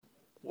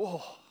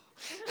Whoa.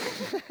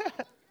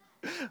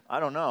 I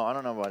don't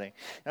know, buddy.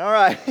 All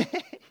right.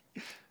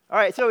 All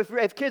right, so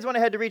if kids want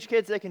to head to Reach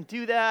Kids, they can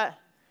do that.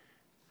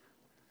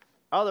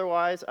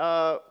 Otherwise,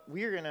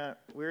 we're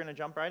gonna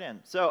jump right in.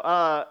 So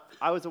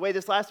I was away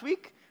this last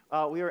week.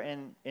 We were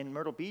in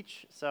Myrtle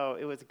Beach, so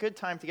it was a good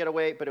time to get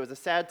away, but it was a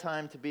sad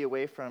time to be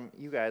away from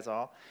you guys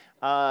all,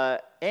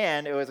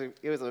 and it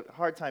was a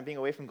hard time being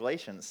away from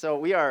Galatians. So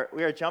we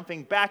are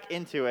jumping back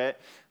into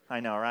it. I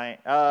know, right?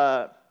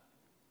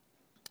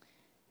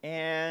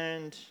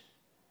 And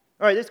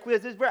all right,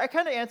 we're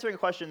kind of answering a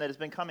question that has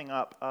been coming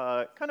up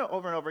kind of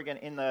over and over again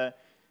in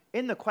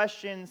the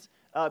questions.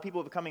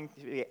 People have been coming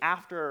to me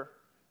after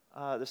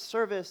the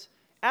service,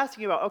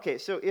 asking about, okay,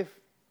 so if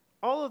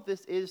all of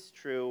this is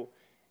true,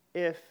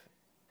 if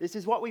this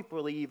is what we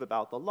believe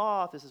about the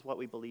law, if this is what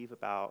we believe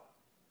about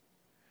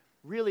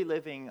really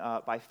living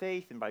by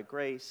faith and by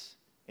grace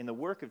in the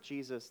work of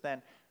Jesus,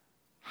 then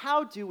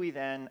how do we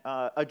then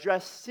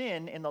address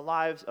sin in the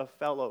lives of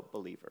fellow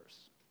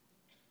believers?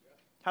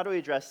 How do we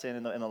address sin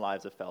in the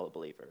lives of fellow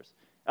believers?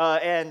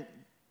 And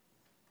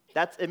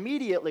that's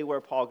immediately where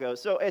Paul goes.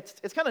 So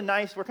it's kind of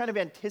nice. We're kind of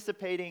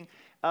anticipating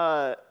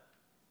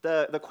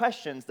the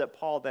questions that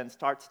Paul then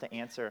starts to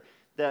answer,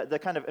 the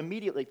kind of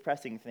immediately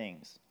pressing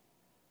things.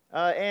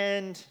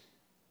 And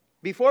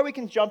before we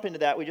can jump into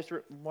that, we just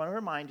want to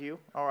remind you,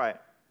 all right,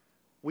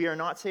 we are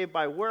not saved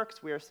by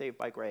works, we are saved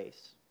by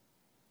grace.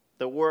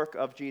 The work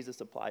of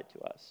Jesus applied to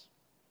us.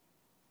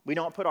 We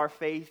don't put our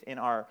faith in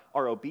our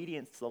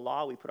obedience to the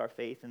law, we put our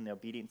faith in the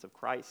obedience of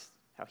Christ,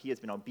 how he has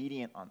been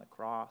obedient on the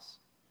cross.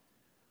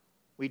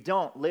 We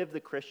don't live the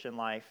Christian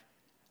life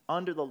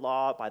under the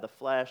law, by the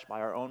flesh, by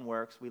our own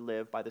works. We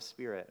live by the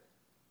Spirit,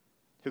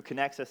 who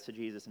connects us to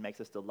Jesus and makes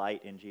us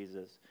delight in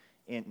Jesus,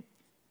 in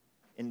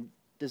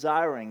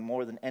desiring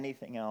more than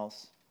anything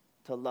else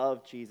to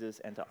love Jesus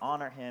and to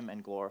honor him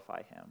and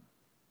glorify him.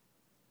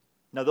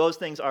 Now, those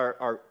things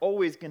are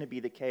always going to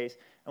be the case,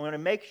 and we want to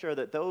make sure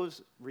that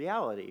those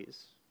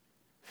realities,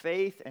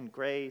 faith and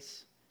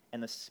grace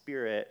and the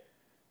Spirit,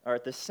 are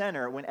at the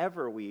center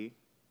whenever we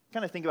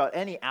kind of think about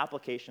any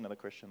application of the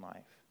Christian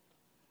life,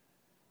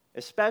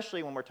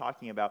 especially when we're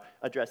talking about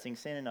addressing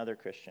sin in other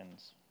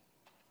Christians.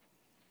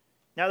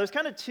 Now, there's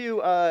kind of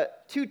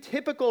two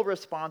typical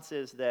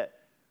responses that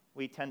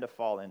we tend to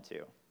fall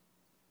into.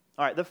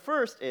 All right, the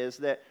first is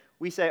that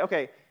we say,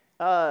 okay,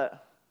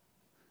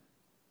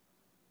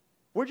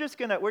 we're just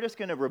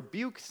gonna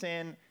rebuke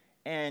sin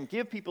and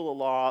give people the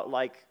law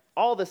like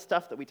all the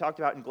stuff that we talked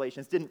about in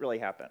Galatians didn't really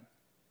happen.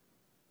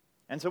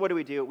 And so what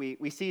do?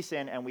 We see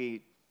sin and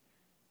we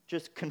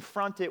just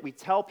confront it. We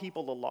tell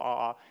people the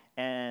law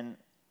and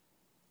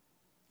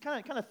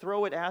kind of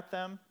throw it at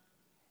them.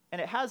 And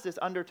it has this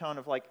undertone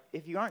of like,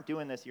 if you aren't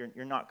doing this,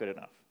 you're not good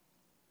enough.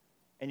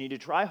 And you need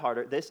to try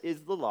harder. This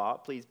is the law.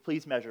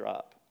 Please measure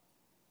up.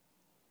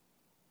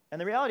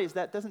 And the reality is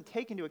that doesn't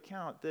take into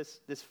account this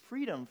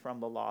freedom from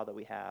the law that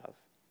we have.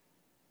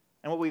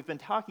 And what we've been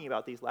talking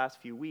about these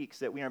last few weeks,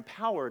 that we are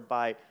empowered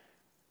by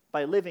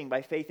living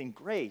by faith in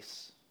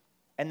grace,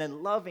 and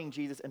then loving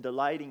Jesus and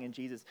delighting in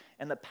Jesus,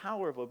 and the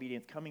power of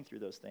obedience coming through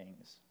those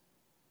things.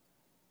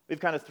 We've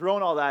kind of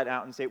thrown all that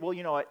out and say, well,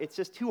 you know what, it's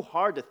just too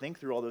hard to think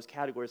through all those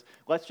categories.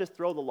 Let's just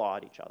throw the law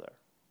at each other.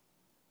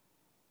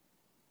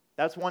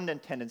 That's one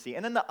tendency.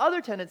 And then the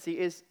other tendency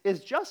is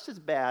just as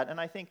bad, and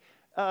I think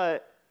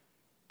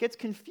gets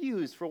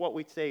confused for what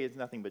we say is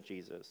nothing but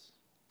Jesus.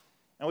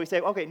 And we say,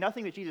 okay,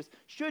 nothing but Jesus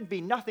should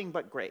be nothing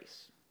but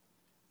grace.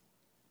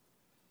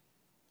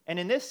 And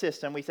in this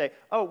system, we say,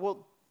 oh,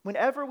 well,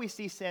 whenever we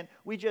see sin,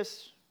 we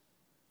just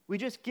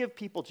give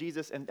people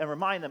Jesus and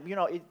remind them, you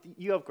know,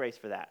 you have grace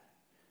for that.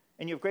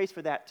 And you have grace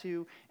for that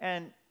too.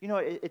 And, you know,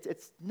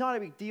 it's not a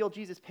big deal.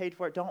 Jesus paid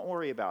for it. Don't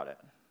worry about it.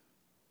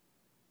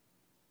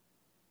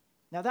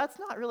 Now, that's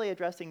not really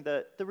addressing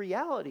the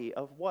reality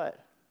of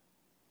what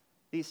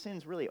these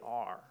sins really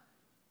are.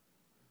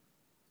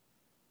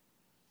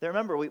 Now,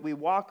 remember, we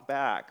walk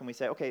back and we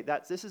say, okay,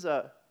 this is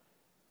a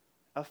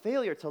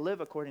failure to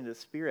live according to the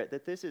Spirit,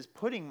 that this is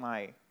putting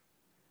my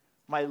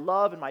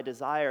love and my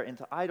desire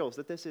into idols,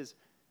 that this is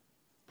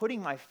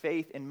putting my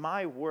faith in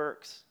my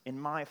works, in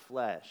my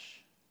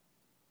flesh.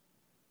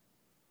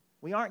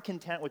 We aren't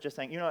content with just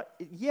saying, you know,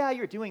 yeah,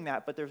 you're doing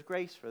that, but there's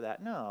grace for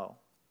that. No.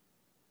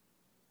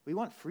 We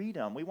want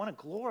freedom. We want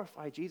to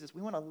glorify Jesus.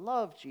 We want to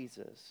love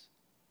Jesus.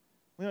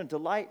 We want to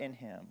delight in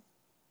him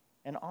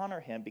and honor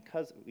him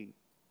because we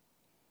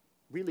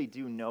really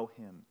do know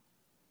him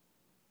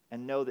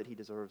and know that he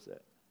deserves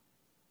it.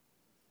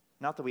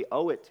 Not that we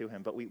owe it to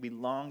him, but we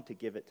long to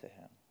give it to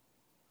him.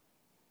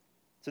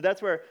 So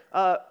that's where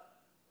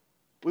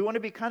we want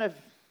to be kind of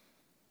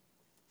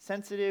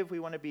sensitive. We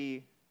want to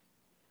be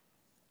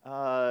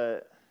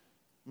not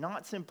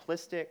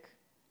simplistic.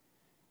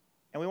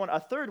 And we want a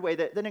third way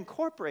that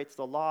incorporates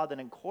the law, that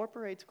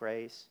incorporates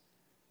grace,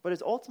 but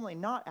is ultimately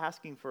not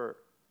asking for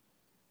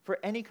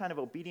any kind of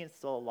obedience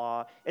to the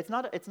law. It's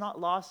not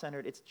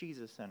law-centered, it's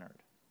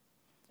Jesus-centered.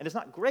 And it's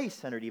not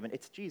grace-centered even,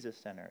 it's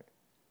Jesus-centered.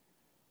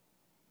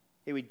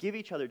 They would give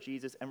each other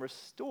Jesus and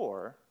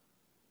restore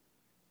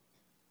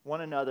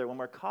one another when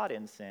we're caught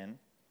in sin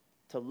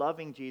to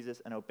loving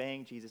Jesus and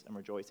obeying Jesus and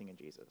rejoicing in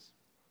Jesus.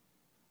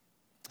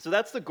 So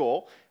that's the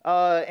goal.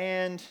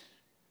 And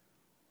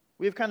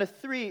we have kind of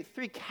three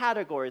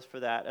categories for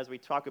that as we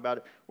talk about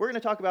it. We're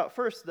going to talk about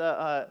first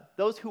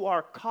those who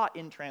are caught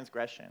in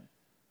transgression,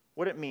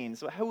 what it means,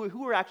 so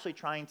who we're actually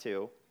trying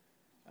to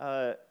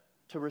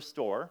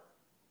restore.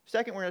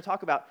 Second, we're going to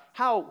talk about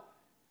how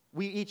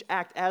we each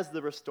act as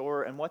the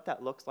restorer and what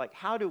that looks like.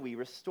 How do we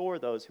restore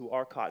those who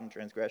are caught in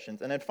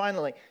transgressions? And then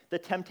finally, the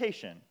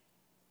temptation.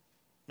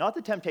 Not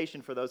the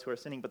temptation for those who are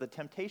sinning, but the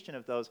temptation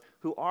of those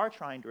who are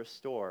trying to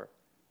restore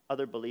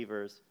other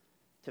believers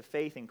to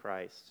faith in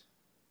Christ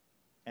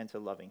and to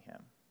loving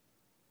him.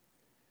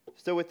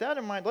 So with that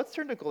in mind, let's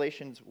turn to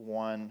Galatians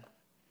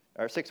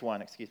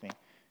 6:1, excuse me.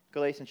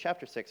 Galatians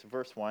chapter 6,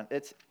 verse 1.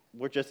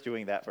 We're just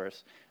doing that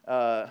verse.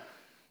 We're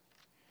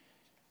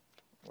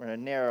going to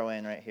narrow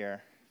in right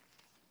here.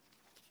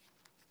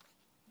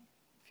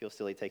 Feels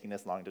silly taking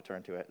this long to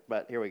turn to it,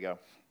 but here we go.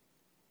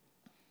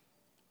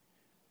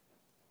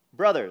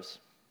 Brothers,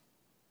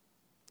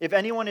 if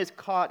anyone is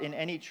caught in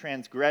any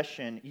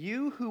transgression,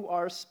 you who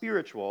are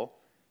spiritual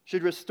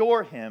should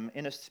restore him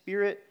in a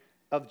spirit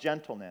of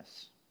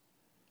gentleness.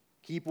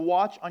 Keep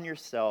watch on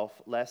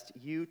yourself, lest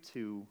you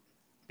too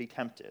be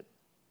tempted.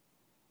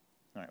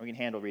 All right, we can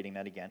handle reading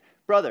that again.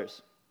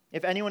 Brothers,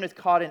 if anyone is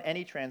caught in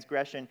any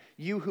transgression,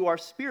 you who are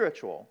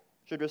spiritual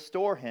should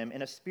restore him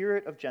in a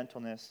spirit of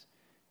gentleness.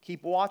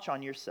 Keep watch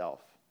on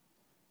yourself,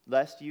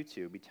 lest you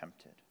too be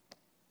tempted.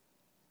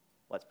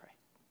 Let's pray.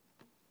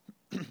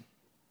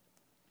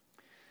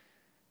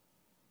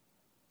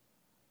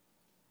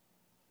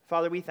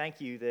 Father, we thank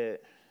you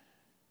that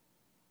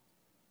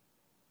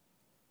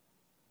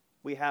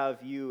we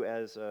have you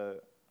as the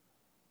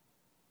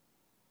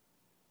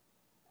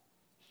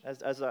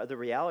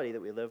reality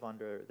that we live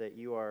under, that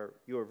you are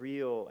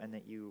real and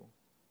that you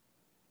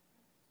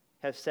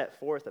have set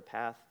forth a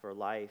path for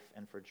life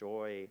and for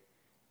joy,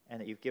 and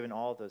that you've given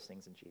all of those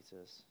things in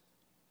Jesus.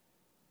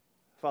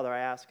 Father, I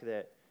ask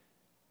that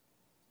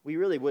we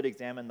really would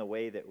examine the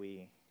way that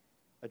we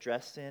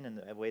address sin and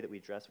the way that we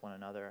address one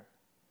another.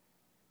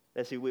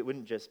 That we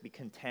wouldn't just be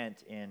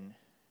content in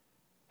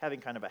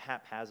having kind of a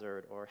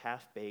haphazard or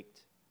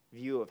half-baked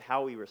view of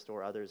how we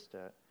restore others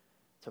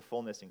to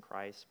fullness in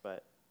Christ,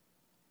 but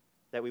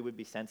that we would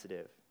be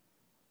sensitive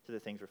to the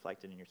things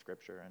reflected in your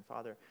scripture. And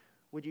Father,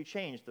 would you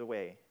change the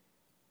way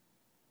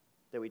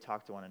that we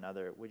talk to one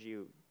another? Would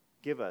you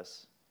give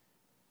us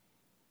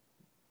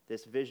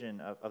this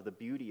vision of the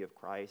beauty of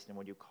Christ, and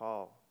would you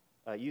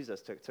use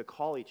us to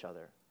call each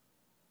other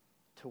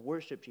to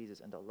worship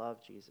Jesus and to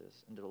love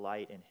Jesus and to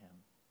delight in him?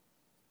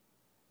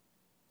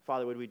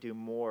 Father, would we do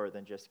more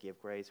than just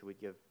give grace? Would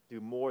we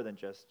do more than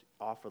just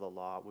offer the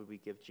law? Would we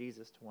give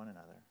Jesus to one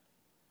another?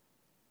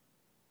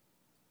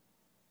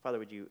 Father,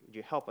 would you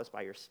help us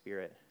by your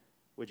Spirit?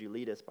 Would you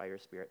lead us by your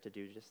Spirit to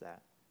do just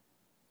that?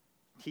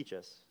 Teach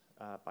us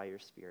by your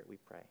Spirit, we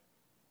pray.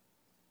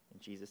 In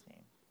Jesus'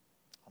 name,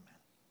 amen.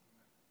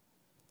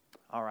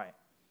 All right.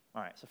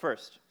 So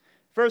first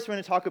we're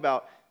going to talk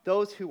about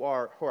those who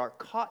are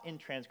caught in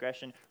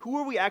transgression. Who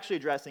are we actually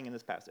addressing in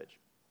this passage?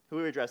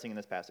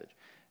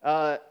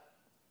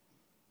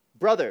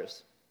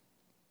 Brothers,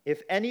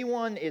 if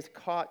anyone is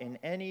caught in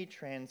any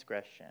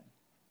transgression.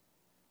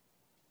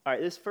 All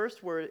right, this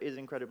first word is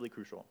incredibly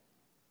crucial.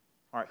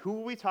 All right, who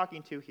are we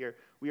talking to here?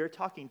 We are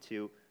talking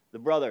to the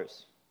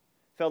brothers,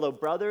 fellow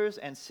brothers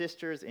and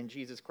sisters in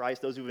Jesus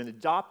Christ, those who have been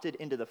adopted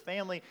into the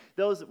family,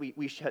 those that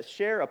we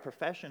share a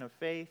profession of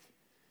faith.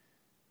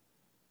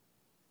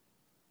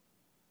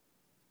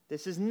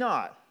 This is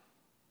not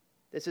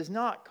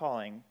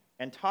calling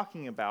and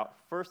talking about,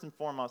 first and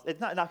foremost, it's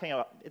not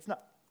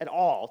at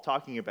all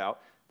talking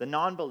about the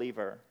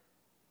non-believer,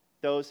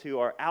 those who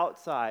are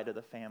outside of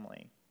the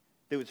family,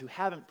 those who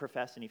haven't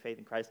professed any faith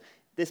in Christ.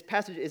 This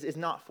passage is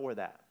not for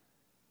that.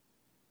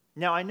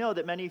 Now, I know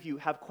that many of you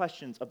have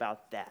questions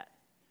about that,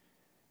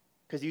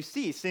 because you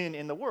see sin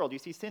in the world. You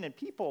see sin in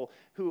people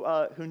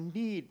who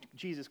need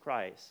Jesus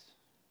Christ.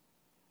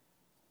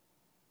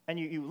 And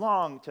you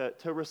long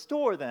to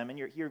restore them, and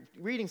you're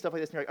reading stuff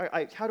like this, and you're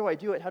like, how do I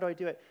do it? How do I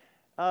do it?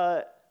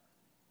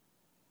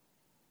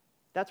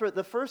 That's where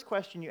the first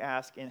question you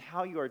ask in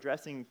how you are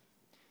addressing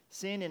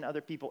sin in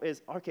other people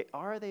is, okay,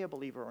 are they a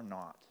believer or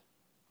not?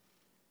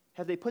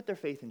 Have they put their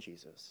faith in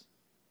Jesus?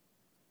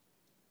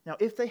 Now,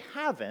 if they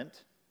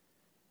haven't,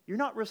 you're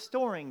not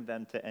restoring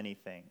them to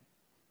anything.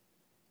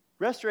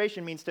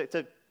 Restoration means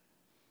to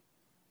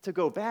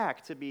go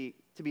back, to be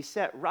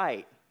set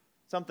right,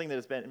 something that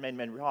has been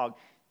made wrong.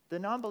 The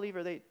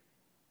non-believer,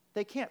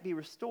 they can't be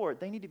restored.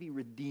 They need to be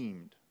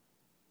redeemed.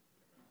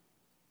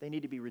 They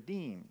need to be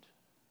redeemed.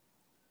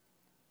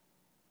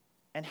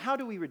 And how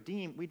do we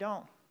redeem? We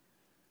don't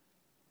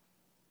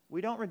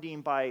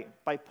redeem by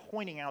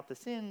pointing out the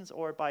sins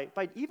or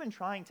by even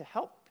trying to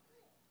help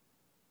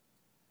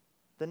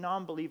the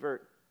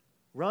non-believer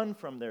run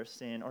from their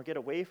sin or get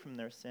away from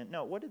their sin.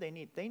 No, what do they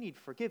need? They need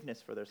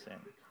forgiveness for their sin.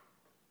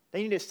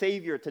 They need a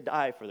Savior to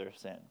die for their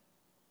sin.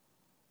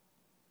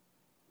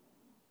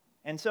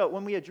 And so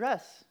when we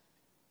address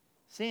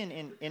sin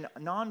in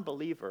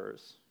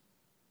non-believers,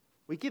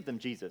 we give them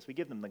Jesus. We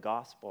give them the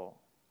gospel.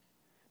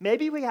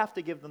 Maybe we have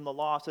to give them the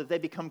law so that they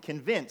become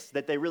convinced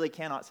that they really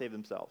cannot save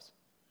themselves,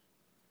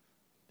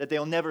 that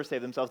they'll never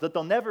save themselves, that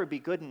they'll never be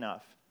good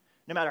enough,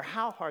 no matter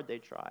how hard they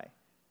try.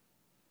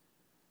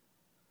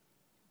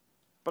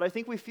 But I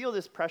think we feel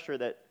this pressure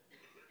that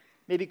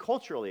maybe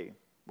culturally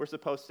we're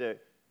supposed to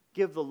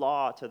give the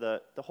law to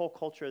the whole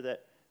culture,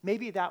 that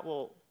maybe that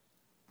will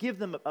give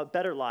them a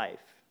better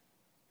life,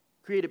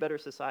 create a better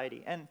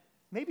society, and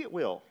maybe it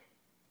will.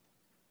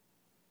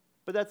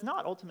 But that's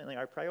not ultimately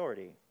our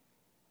priority.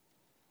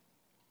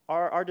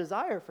 Our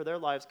desire for their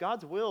lives,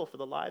 God's will for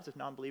the lives of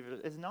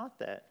non-believers, is not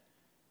that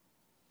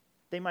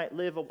they might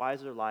live a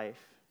wiser life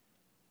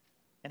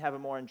and have a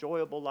more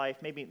enjoyable life,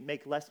 maybe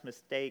make less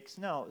mistakes.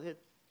 No,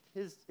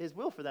 his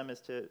will for them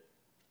is to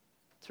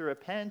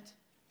repent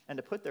and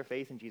to put their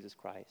faith in Jesus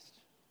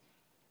Christ.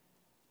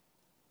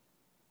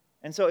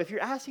 And so if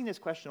you're asking this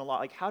question a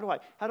lot, like how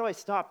do I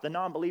stop the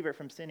non-believer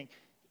from sinning?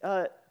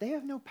 They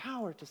have no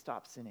power to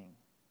stop sinning.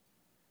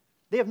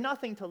 They have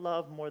nothing to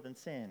love more than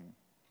sin.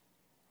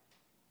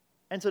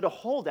 And so to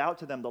hold out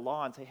to them the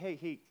law and say,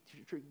 hey,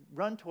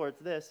 run towards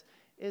this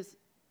is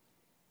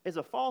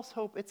a false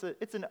hope. It's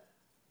an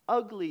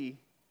ugly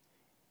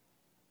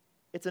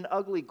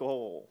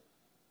goal,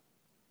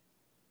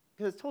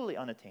 because it's totally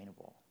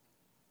unattainable.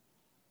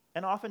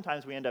 And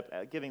oftentimes we end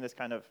up giving this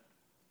kind of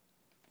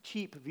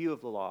cheap view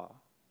of the law.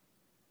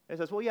 It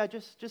says, well, yeah,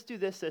 just do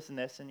this, and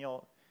this, and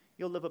you'll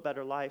live a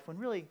better life. When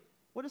really,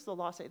 what does the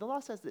law say? The law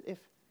says that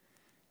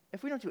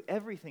if we don't do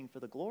everything for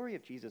the glory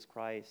of Jesus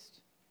Christ,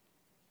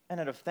 and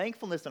out of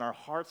thankfulness in our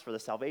hearts for the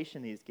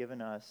salvation that he's given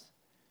us,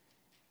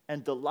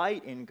 and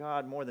delight in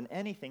God more than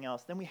anything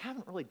else, then we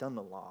haven't really done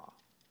the law.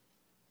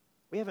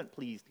 We haven't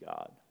pleased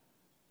God.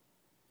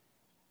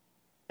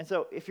 And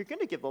so if you're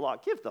going to give the law,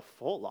 give the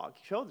full law.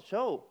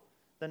 Show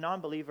the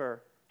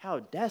non-believer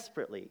how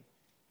desperately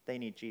they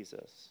need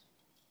Jesus.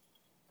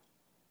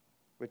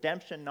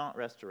 Redemption, not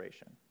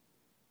restoration.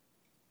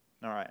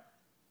 All right.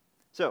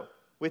 So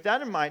with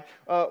that in mind,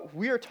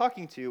 we are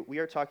talking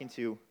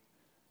to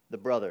the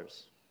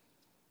brothers.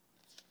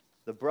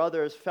 The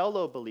brothers,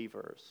 fellow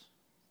believers.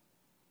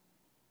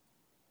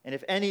 And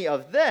if any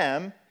of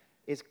them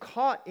is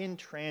caught in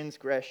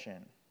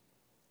transgression.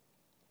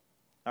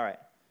 All right.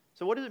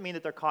 So what does it mean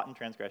that they're caught in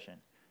transgression?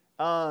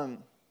 Now,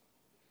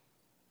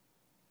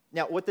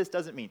 what this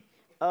doesn't mean.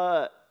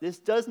 This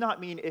does not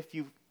mean if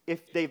you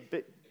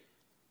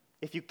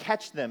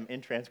catch them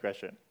in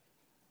transgression.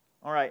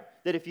 All right.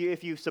 That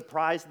if you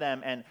surprise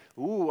them and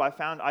I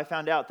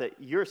found out that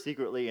you're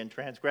secretly in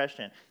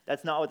transgression.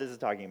 That's not what this is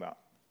talking about.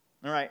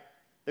 All right.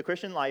 The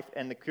Christian life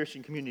and the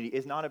Christian community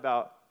is not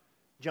about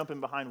jumping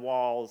behind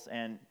walls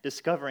and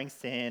discovering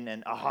sin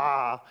and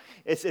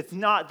It's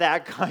not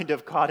that kind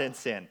of caught in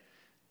sin.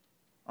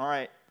 All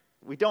right.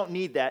 We don't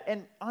need that.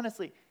 And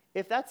honestly,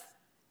 if that's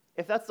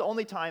the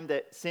only time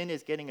that sin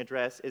is getting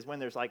addressed is when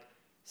there's like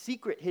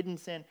secret hidden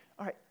sin,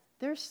 all right,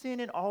 there's sin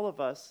in all of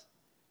us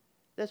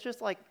that's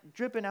just like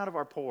dripping out of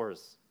our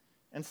pores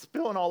and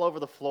spilling all over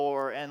the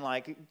floor and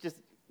like just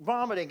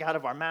vomiting out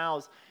of our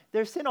mouths.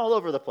 There's sin all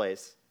over the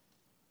place.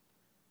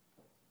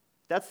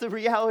 That's the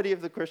reality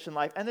of the Christian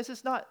life. And this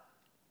is not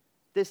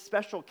this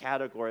special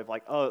category of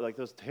like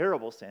those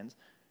terrible sins,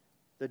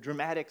 the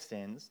dramatic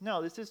sins.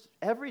 No, this is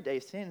everyday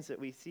sins that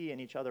we see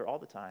in each other all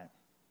the time.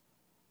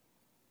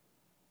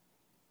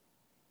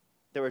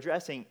 They're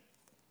addressing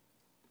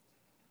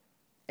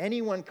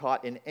anyone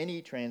caught in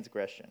any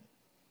transgression.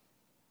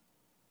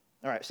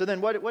 All right, so then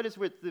what is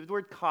with the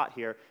word caught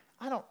here?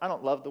 I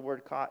don't love the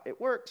word caught.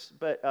 It works,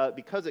 but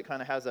because it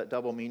kind of has that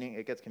double meaning,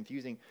 it gets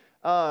confusing.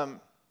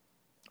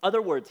 Other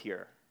words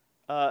here,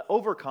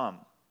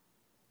 overcome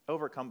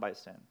by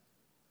sin.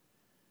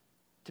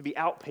 To be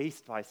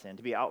outpaced by sin,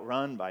 to be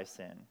outrun by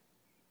sin.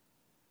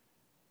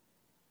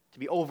 To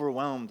be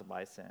overwhelmed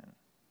by sin.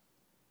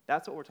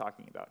 That's what we're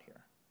talking about here.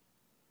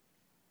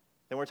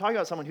 Then we're talking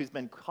about someone who's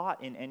been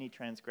caught in any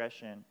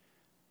transgression.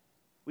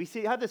 We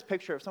have this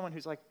picture of someone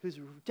who's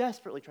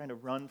desperately trying to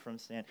run from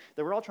sin.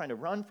 That we're all trying to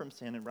run from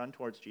sin and run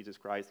towards Jesus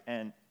Christ,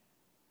 and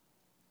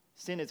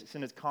sin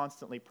is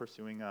constantly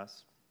pursuing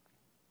us.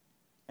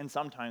 And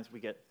sometimes we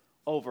get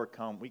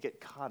overcome. We get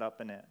caught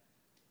up in it.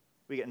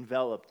 We get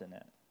enveloped in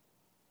it.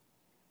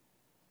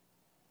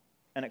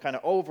 And it kind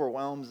of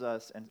overwhelms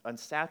us and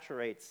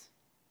saturates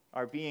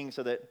our being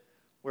so that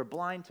we're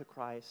blind to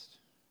Christ.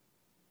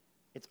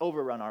 It's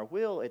overrun our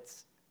will.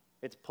 It's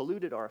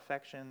polluted our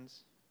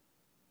affections.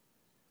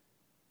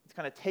 It's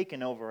kind of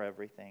taken over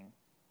everything.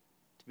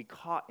 To be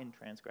caught in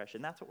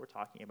transgression. That's what we're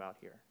talking about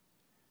here.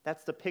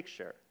 That's the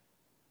picture.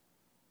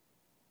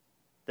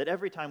 That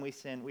every time we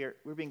sin,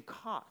 we're being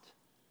caught.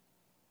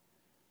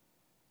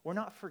 We're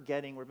not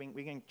forgetting. We're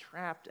getting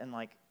trapped and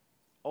like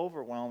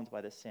overwhelmed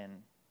by the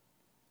sin.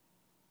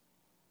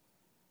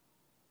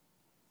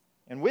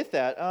 And with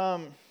that, we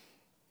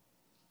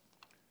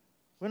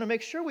want to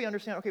make sure we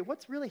understand, okay,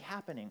 what's really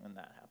happening when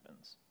that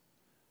happens?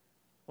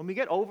 When we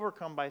get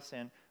overcome by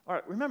sin, all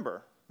right,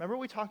 remember Remember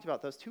we talked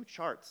about those two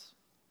charts.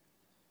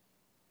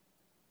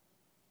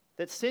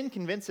 That sin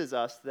convinces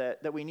us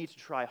that we need to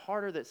try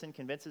harder, that sin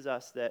convinces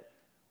us that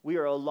we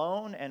are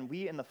alone and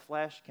we in the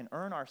flesh can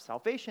earn our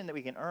salvation, that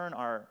we can earn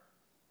our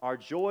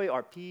joy,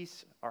 our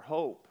peace, our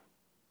hope.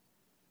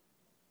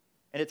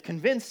 And it's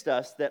convinced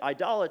us that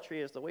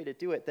idolatry is the way to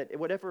do it, that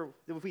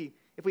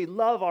if we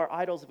love our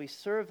idols, if we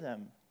serve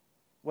them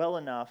well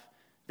enough,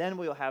 then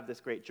we'll have this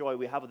great joy.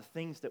 We have the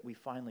things that we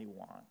finally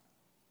want.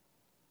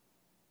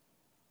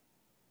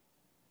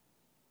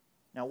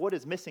 Now, what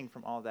is missing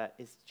from all that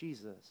is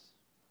Jesus.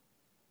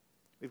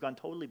 We've gone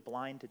totally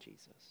blind to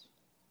Jesus.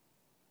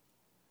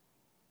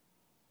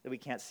 That we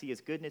can't see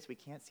his goodness, we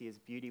can't see his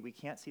beauty, we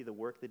can't see the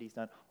work that he's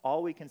done.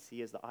 All we can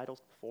see is the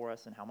idols before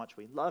us and how much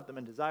we love them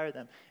and desire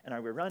them, and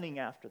are we running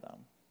after them?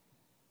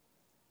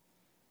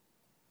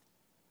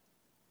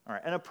 All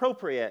right, an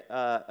appropriate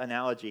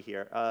analogy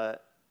here.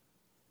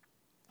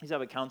 He's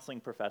a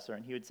counseling professor,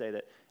 and he would say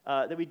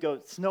that we'd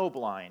go snow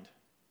blind.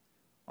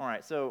 All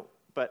right,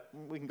 but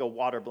we can go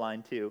water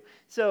blind too.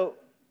 So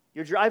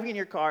you're driving in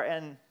your car,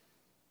 and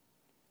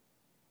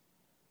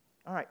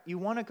all right, you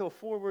want to go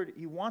forward.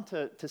 You want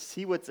to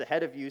see what's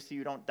ahead of you so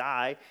you don't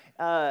die.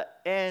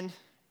 And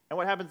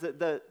what happens?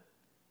 The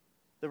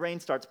rain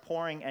starts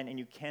pouring, and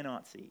you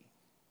cannot see.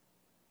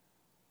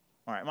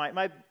 All right,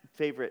 my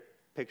favorite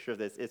picture of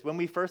this is when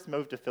we first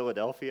moved to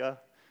Philadelphia.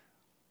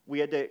 We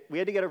had to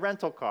get a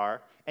rental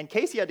car, and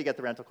Casey had to get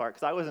the rental car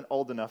because I wasn't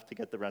old enough to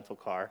get the rental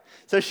car.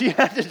 So she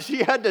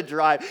had to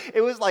drive.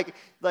 It was like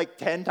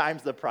 10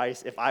 times the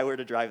price if I were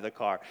to drive the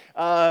car.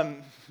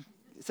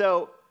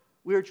 So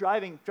we were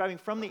driving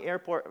from the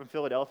airport in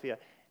Philadelphia,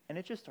 and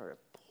it just started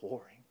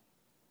pouring.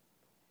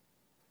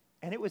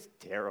 And it was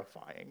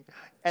terrifying.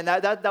 And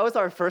that was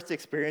our first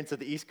experience of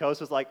the East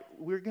Coast, was like,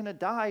 we're going to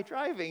die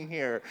driving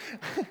here.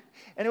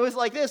 And it was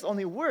like this,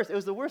 only worse. It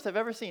was the worst I've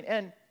ever seen.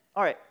 And,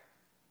 all right,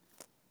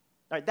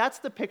 that's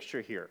the picture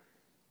here.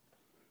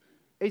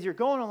 As you're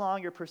going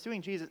along, you're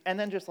pursuing Jesus, and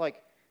then just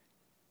like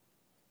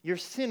your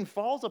sin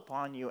falls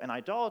upon you, and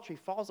idolatry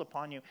falls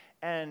upon you,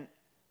 and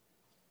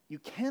you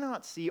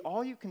cannot see.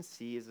 All you can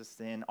see is a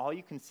sin. All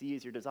you can see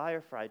is your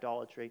desire for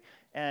idolatry,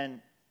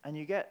 and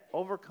you get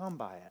overcome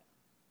by it.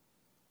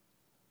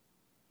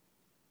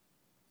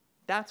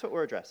 That's what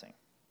we're addressing.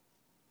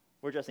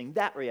 We're addressing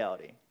that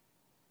reality.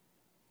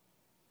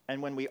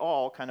 And when we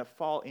all kind of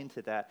fall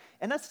into that,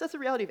 and that's the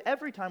reality of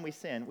every time we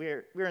sin,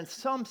 we're in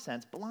some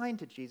sense blind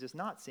to Jesus,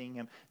 not seeing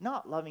him,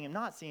 not loving him,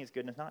 not seeing his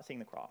goodness, not seeing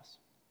the cross.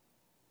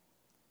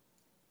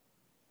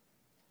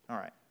 All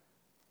right.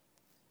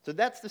 So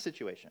that's the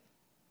situation.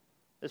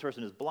 This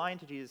person is blind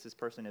to Jesus. This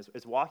person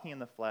is walking in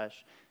the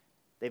flesh.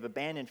 They've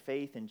abandoned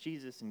faith in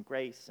Jesus and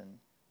grace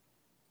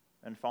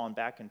and fallen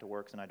back into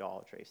works and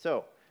idolatry.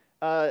 So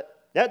that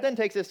then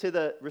takes us to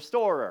the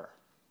restorer.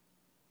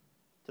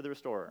 To the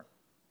restorer.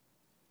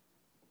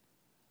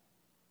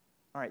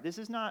 All right, this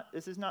is not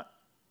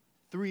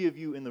three of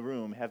you in the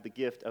room have the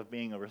gift of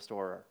being a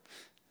restorer.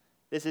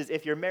 This is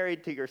if you're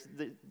married to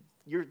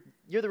you're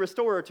the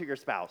restorer to your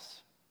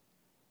spouse.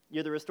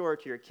 You're the restorer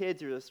to your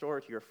kids, you're the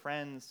restorer to your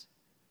friends.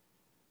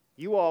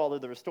 You all are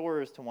the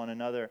restorers to one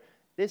another.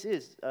 This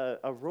is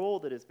a role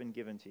that has been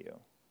given to you.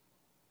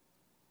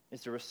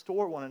 Is to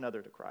restore one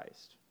another to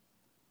Christ.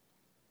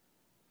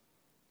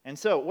 And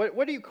so,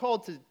 what are you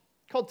called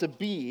to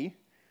be?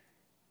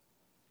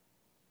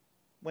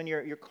 When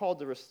you're called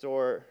to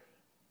restore,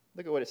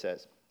 look at what it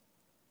says.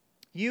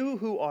 You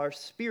who are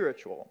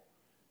spiritual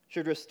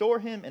should restore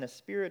him in a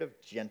spirit of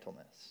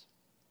gentleness.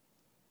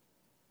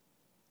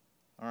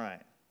 All right.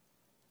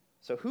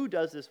 So who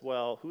does this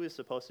well? Who is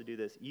supposed to do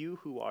this? You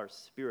who are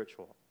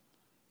spiritual.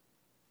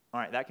 All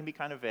right, that can be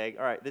kind of vague.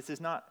 All right, this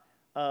is not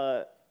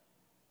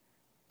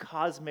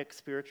cosmic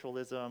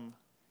spiritualism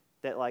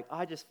that like,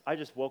 I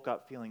just woke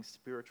up feeling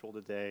spiritual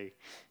today,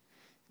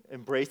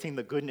 embracing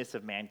the goodness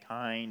of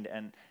mankind.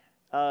 And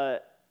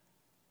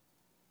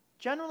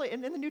generally,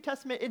 in the New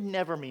Testament, it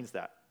never means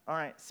that. All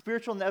right,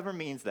 spiritual never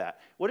means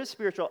that. What is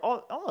spiritual?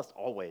 Almost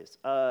always.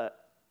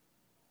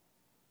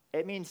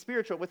 It means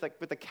spiritual with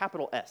a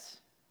capital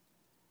S.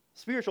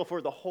 Spiritual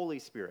for the Holy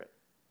Spirit.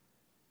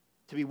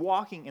 To be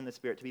walking in the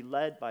Spirit, to be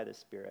led by the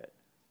Spirit.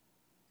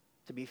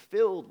 To be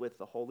filled with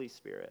the Holy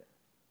Spirit.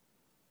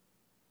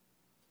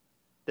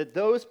 That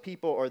those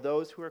people or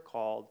those who are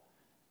called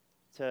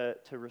to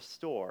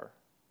restore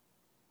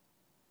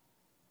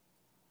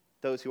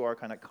those who are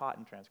kind of caught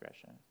in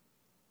transgression.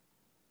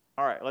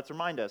 All right, let's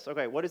remind us.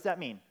 Okay, what does that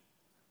mean?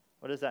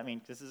 What does that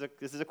mean? This is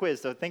a quiz,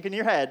 so think in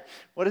your head.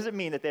 What does it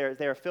mean that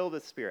they are filled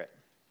with Spirit?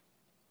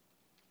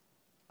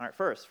 All right,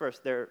 first,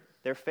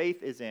 their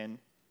faith is in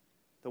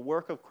the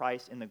work of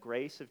Christ, in the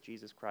grace of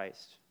Jesus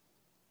Christ.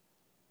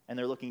 And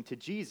they're looking to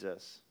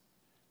Jesus,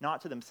 not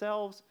to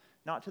themselves,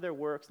 not to their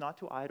works, not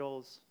to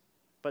idols,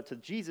 but to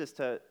Jesus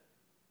to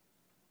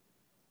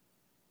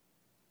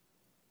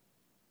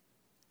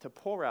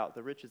pour out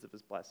the riches of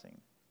his blessing.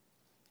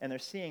 And they're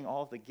seeing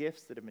all of the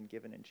gifts that have been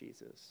given in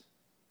Jesus.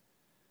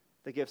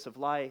 the gifts of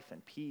life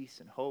and peace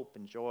and hope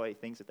and joy,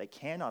 things that they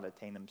cannot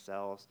attain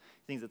themselves,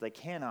 things that they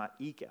cannot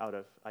eke out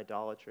of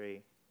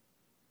idolatry.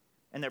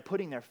 And they're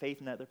putting their faith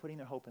in that, they're putting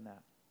their hope in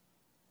that.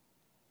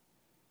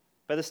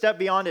 But the step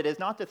beyond it is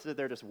not just that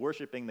they're just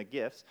worshiping the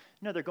gifts.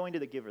 No, they're going to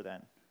the giver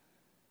then.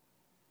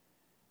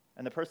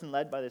 And the person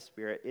led by the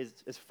Spirit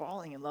is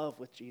falling in love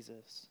with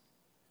Jesus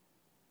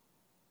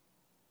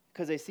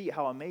because they see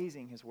how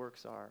amazing his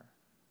works are.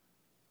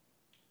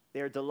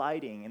 They are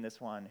delighting in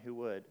this one who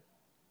would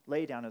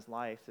lay down his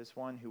life, this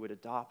one who would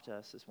adopt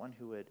us, this one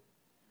who would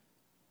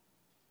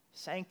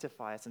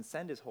sanctify us and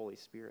send his Holy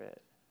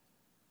Spirit.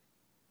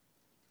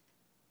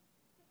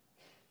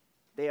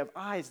 They have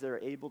eyes that are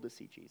able to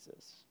see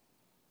Jesus.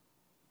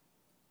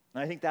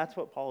 And I think that's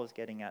what Paul is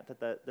getting at,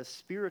 that the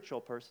spiritual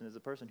person is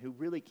a person who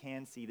really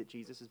can see that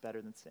Jesus is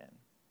better than sin,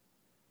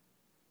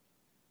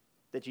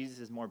 that Jesus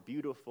is more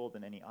beautiful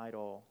than any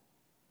idol,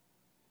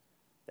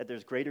 that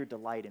there's greater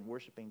delight in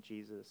worshiping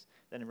Jesus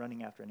than in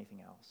running after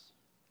anything else.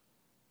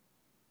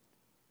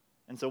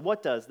 And so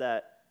what does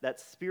that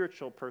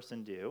spiritual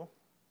person do?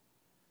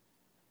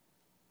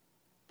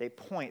 They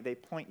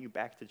point you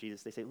back to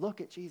Jesus. They say,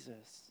 look at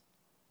Jesus.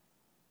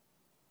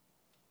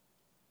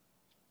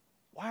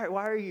 Why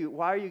are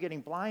you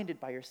getting blinded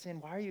by your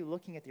sin? Why are you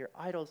looking at your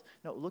idols?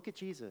 No, look at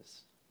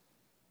Jesus.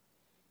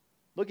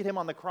 Look at him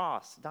on the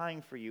cross,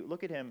 dying for you.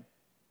 Look at him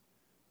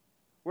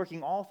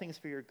working all things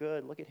for your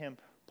good. Look at him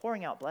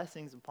pouring out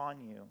blessings upon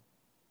you.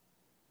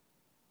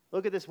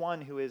 Look at this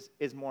one who is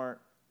more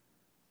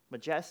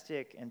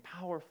majestic and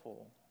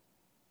powerful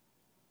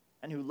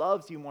and who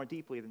loves you more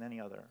deeply than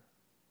any other.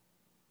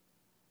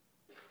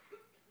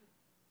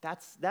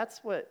 That's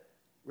what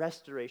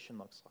restoration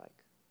looks like.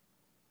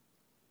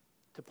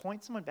 To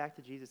point someone back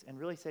to Jesus and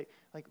really say,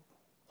 like,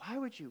 why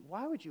would you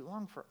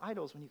long for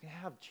idols when you can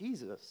have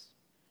Jesus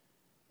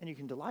and you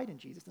can delight in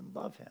Jesus and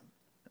love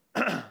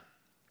him?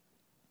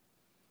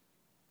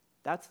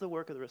 That's the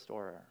work of the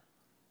restorer.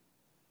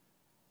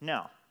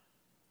 Now,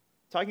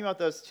 talking about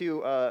those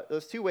two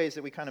ways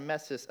that we kind of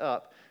mess this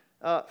up.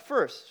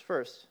 First,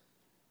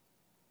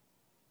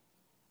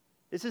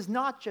 this is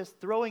not just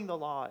throwing the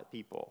law at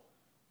people.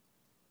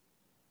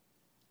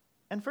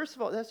 And first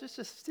of all, that's just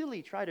a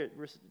silly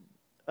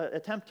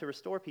attempt to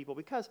restore people,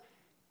 because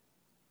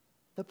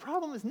the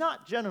problem is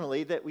not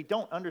generally that we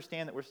don't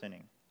understand that we're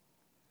sinning.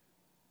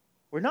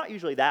 We're not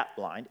usually that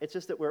blind. It's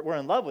just that we're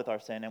in love with our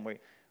sin and we're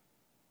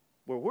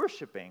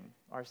worshiping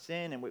our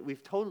sin and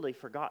we've totally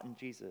forgotten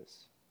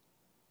Jesus.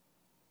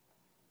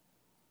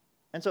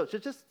 And so to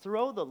just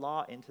throw the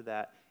law into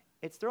that,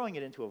 it's throwing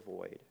it into a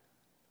void.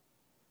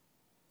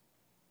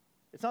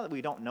 It's not that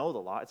we don't know the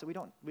law. It's that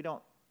we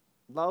don't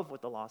love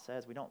what the law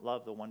says. We don't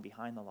love the one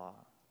behind the law.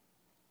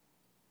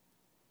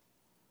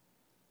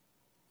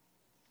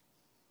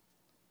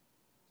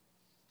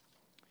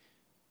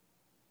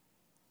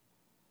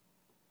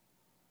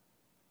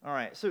 All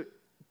right, so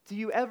do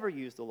you ever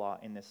use the law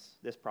in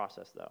this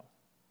process, though?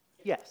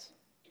 Yes.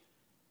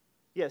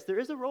 Yes, there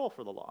is a role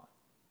for the law.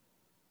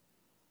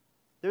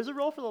 There's a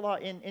role for the law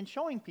in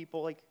showing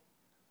people, like,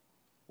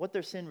 what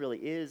their sin really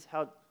is,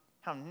 how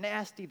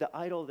nasty the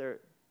idol they're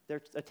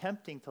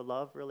attempting to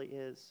love really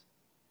is.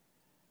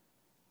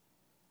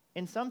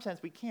 In some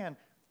sense, we can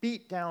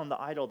beat down the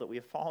idol that we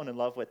have fallen in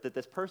love with, that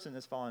this person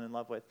has fallen in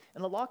love with,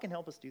 and the law can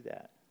help us do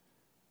that.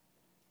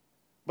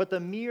 But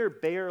the mere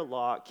bare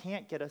law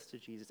can't get us to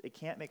Jesus. It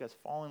can't make us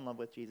fall in love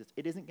with Jesus.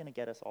 It isn't going to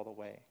get us all the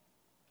way.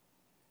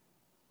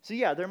 So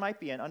yeah, there might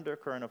be an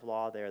undercurrent of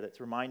law there that's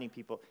reminding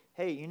people,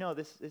 hey,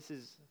 this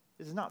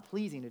is not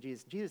pleasing to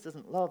Jesus. Jesus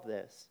doesn't love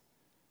this.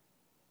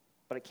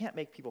 But it can't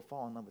make people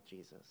fall in love with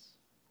Jesus.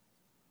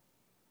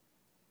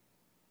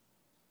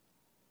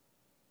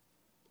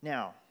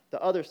 Now,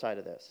 the other side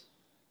of this.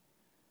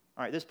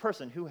 All right, this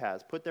person who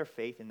has put their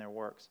faith in their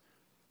works.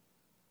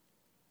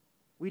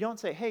 We don't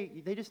say,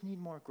 hey, they just need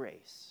more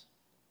grace.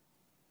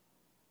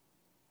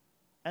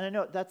 And I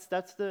know that's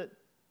the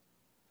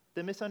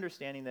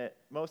misunderstanding that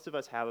most of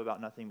us have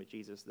about nothing but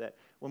Jesus, that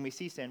when we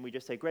see sin, we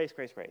just say, grace,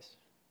 grace, grace.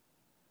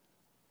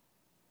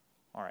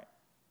 All right.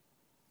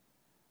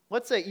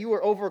 Let's say you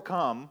were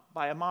overcome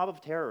by a mob of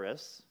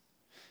terrorists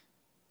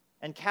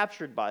and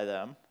captured by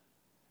them.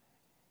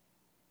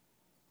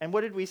 And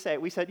what did we say?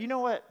 We said, you know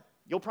what?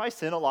 You'll probably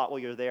sin a lot while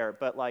you're there,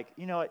 but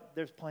you know what?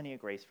 There's plenty of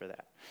grace for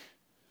that.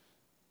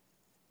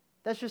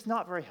 That's just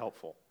not very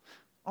helpful.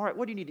 All right,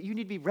 what do you need? You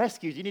need to be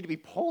rescued. You need to be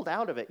pulled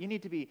out of it. You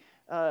need to be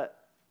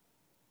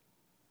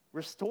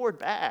restored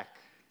back.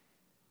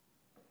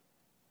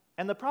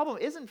 And the problem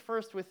isn't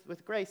first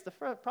with grace. The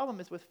problem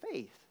is with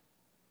faith.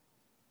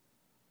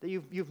 That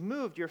you've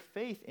moved your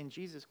faith in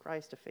Jesus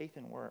Christ to faith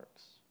in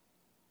works.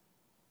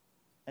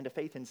 And to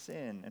faith in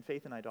sin and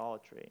faith in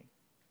idolatry.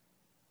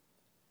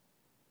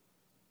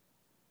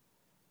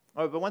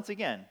 Oh, but once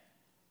again,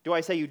 do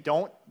I say you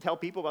don't tell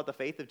people about the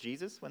faith of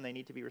Jesus when they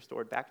need to be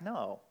restored back?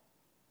 No.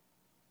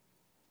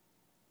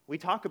 We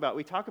talk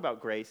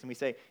about grace and we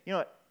say, you know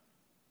what?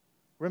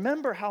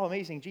 Remember how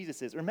amazing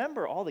Jesus is.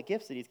 Remember all the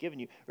gifts that he's given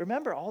you.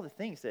 Remember all the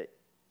things that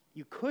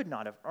you could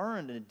not have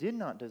earned and did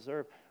not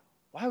deserve.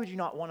 Why would you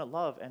not want to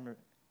love and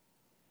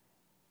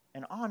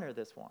honor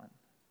this one?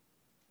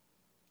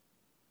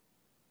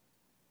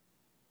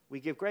 We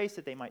give grace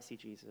that they might see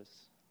Jesus.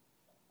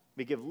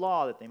 We give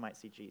law that they might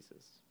see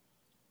Jesus.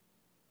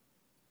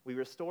 We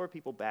restore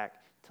people back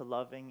to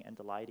loving and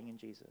delighting in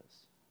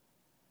Jesus.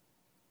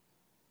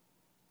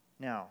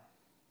 Now,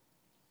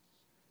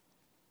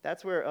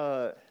 that's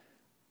where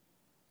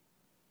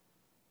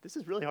this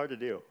is really hard to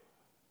do.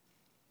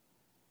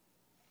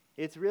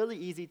 It's really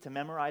easy to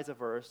memorize a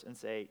verse and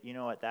say, you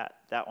know what,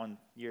 that one,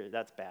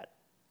 that's bad.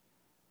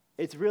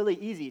 It's really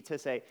easy to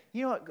say,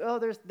 you know what, oh,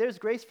 there's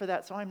grace for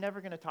that, so I'm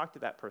never going to talk to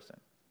that person.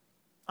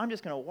 I'm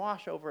just going to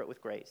wash over it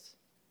with grace.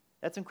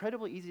 That's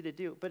incredibly easy to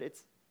do, but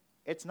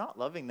it's not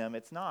loving them.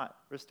 It's not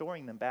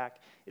restoring them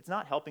back. It's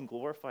not helping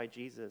glorify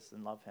Jesus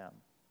and love him.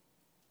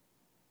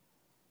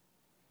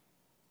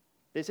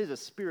 This is a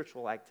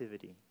spiritual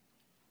activity.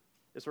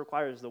 This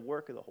requires the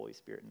work of the Holy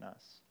Spirit in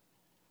us.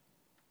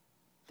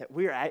 That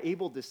we are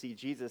able to see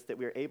Jesus, that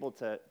we are able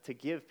to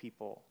give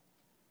people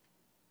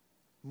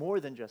more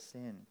than just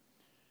sin,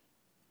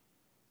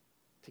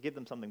 to give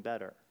them something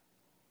better.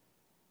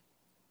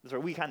 That's where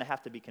we kind of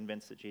have to be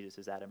convinced that Jesus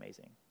is that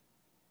amazing.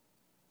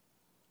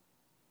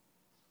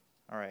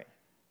 All right.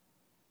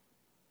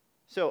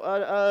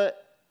 So,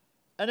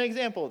 an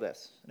example of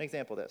this.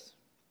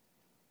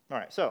 All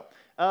right, so,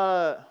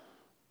 all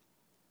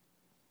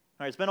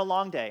right, it's been a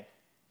long day,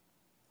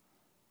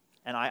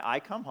 and I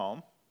come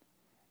home,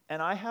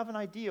 and I have an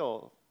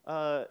ideal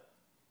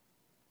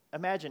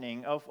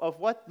imagining of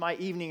what my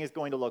evening is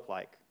going to look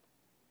like.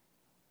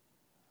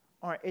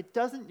 All right, it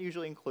doesn't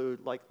usually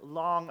include like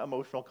long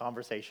emotional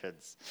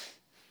conversations,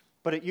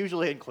 but it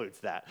usually includes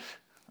that.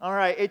 All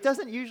right, it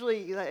doesn't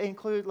usually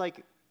include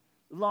like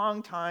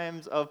long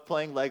times of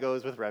playing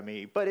Legos with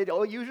Remy, but it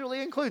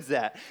usually includes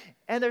that.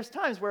 And there's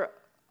times where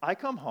I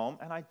come home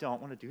and I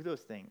don't want to do those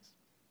things.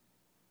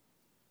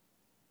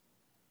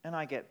 And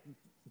I get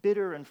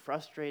bitter and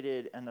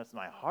frustrated, and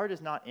my heart is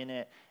not in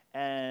it,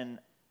 and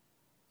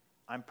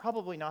I'm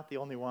probably not the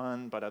only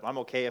one, but I'm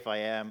okay if I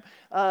am.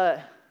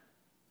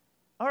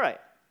 All right.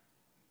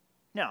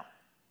 Now,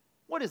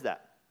 what is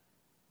that?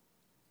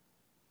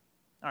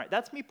 All right,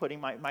 that's me putting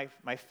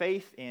my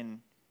faith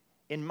in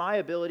my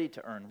ability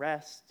to earn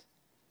rest,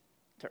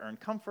 to earn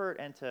comfort,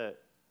 and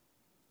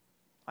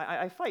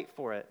I fight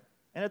for it.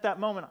 And at that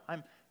moment,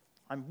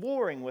 I'm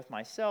warring with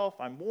myself,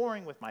 I'm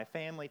warring with my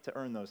family to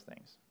earn those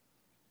things.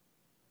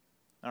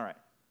 All right.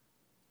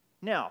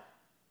 Now,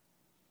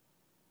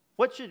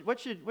 what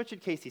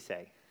should Casey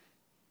say?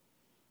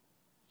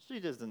 She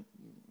doesn't.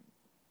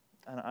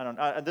 I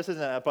don't. This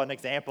isn't an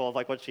example of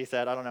like what she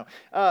said. I don't know.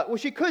 Well,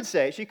 she could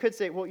say.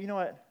 Well, you know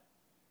what?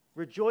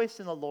 Rejoice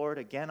in the Lord.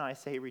 Again, I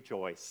say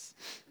rejoice.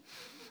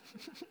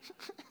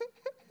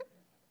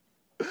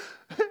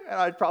 And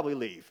I'd probably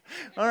leave.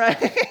 All right.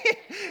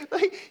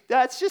 Like,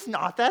 that's just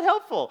not that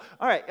helpful.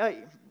 All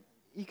right.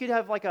 You could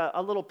have like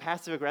a little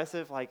passive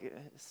aggressive, like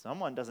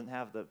someone doesn't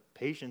have the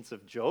patience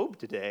of Job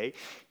today.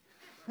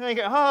 Like,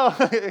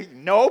 oh,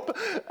 nope.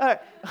 All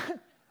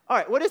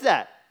right. What is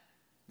that?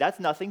 That's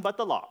nothing but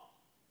the law.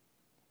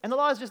 And the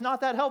law is just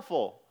not that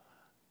helpful.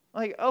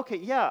 Like, okay,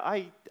 yeah,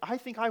 I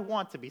think I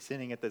want to be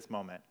sinning at this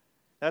moment.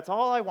 That's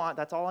all I want.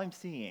 That's all I'm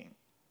seeing.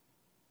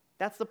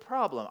 That's the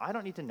problem. I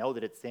don't need to know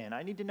that it's sin.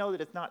 I need to know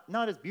that it's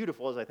not as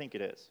beautiful as I think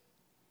it is.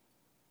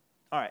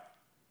 All right.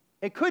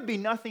 It could be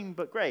nothing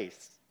but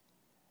grace.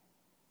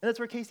 And that's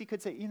where Casey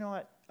could say, you know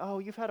what? Oh,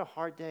 you've had a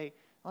hard day.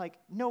 Like,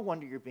 no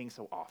wonder you're being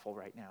so awful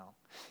right now.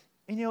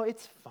 And you know,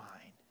 it's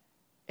fine.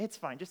 It's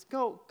fine. Just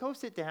go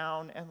sit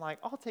down and like,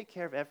 I'll take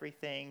care of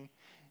everything.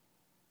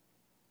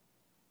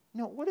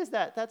 No, what is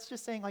that? That's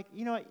just saying like,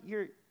 you know what?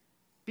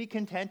 Be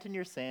content in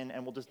your sin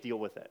and we'll just deal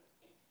with it.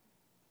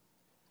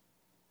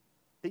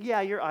 That,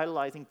 yeah, you're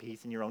idolizing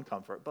peace and your own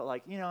comfort, but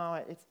like, you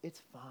know,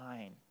 it's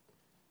fine.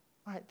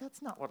 All right,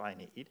 that's not what I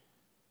need.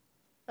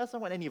 That's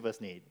not what any of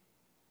us need.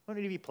 We don't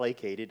need to be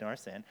placated in our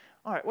sin.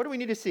 All right, what do we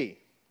need to see?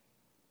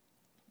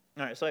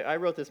 All right, so I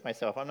wrote this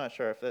myself. I'm not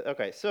sure if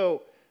okay,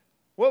 so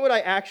what would I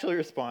actually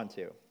respond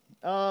to?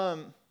 All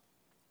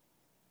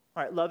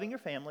right, loving your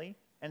family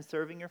and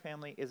serving your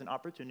family is an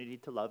opportunity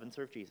to love and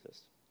serve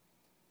Jesus.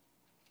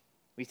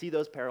 We see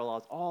those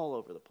parallels all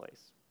over the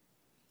place.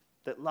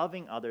 That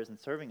loving others and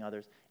serving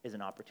others is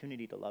an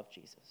opportunity to love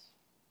Jesus.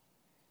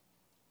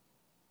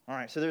 All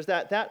right, so there's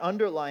that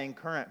underlying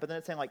current, but then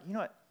it's saying like, you know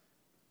what?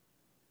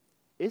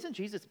 Isn't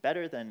Jesus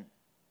better than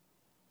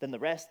the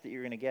rest that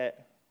you're going to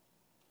get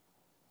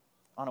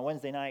on a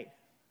Wednesday night?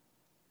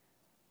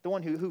 The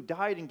one who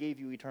died and gave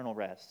you eternal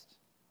rest.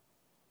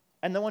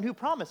 And the one who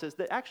promises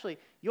that actually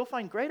you'll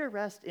find greater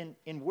rest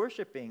in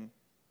worshiping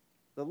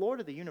the Lord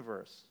of the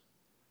universe.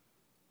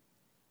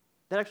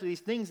 That actually these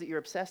things that you're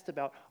obsessed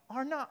about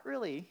are not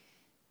really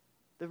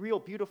the real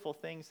beautiful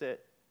things that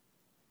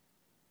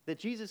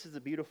Jesus is the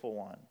beautiful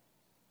one.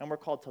 And we're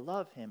called to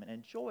love him and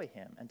enjoy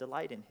him and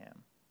delight in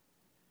him.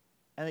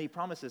 And he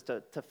promises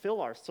to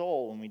fill our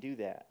soul when we do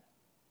that.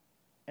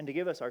 And to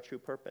give us our true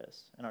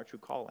purpose and our true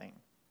calling.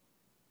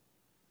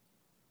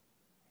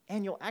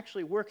 And you'll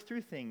actually work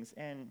through things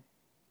and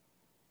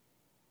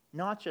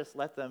not just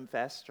let them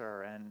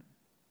fester and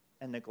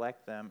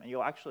neglect them. And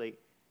you'll actually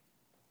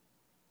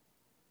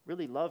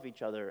really love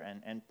each other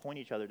and point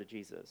each other to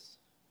Jesus.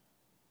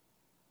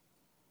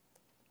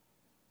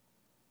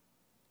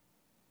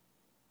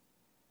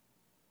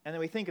 And then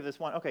we think of this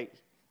one, okay,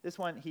 this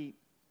one, he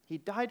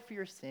died for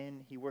your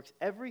sin, he works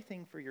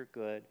everything for your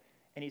good,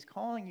 and he's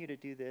calling you to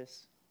do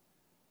this.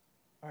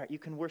 All right, you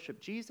can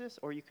worship Jesus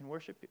or you can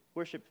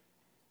worship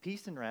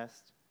peace and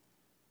rest.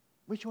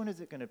 Which one is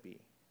it going to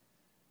be?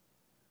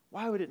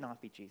 Why would it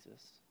not be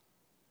Jesus?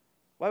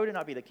 Why would it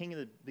not be the king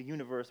of the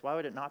universe? Why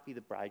would it not be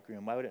the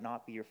bridegroom? Why would it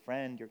not be your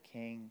friend, your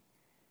king,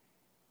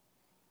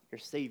 your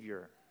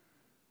savior?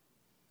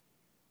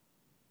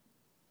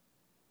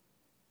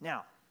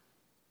 Now,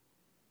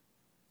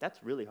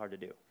 that's really hard to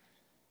do.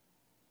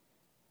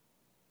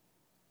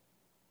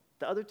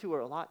 The other two are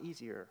a lot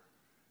easier.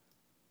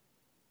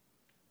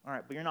 All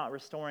right, but you're not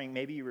restoring,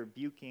 maybe you're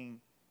rebuking,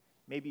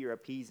 maybe you're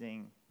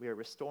appeasing. We are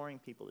restoring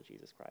people to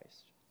Jesus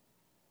Christ.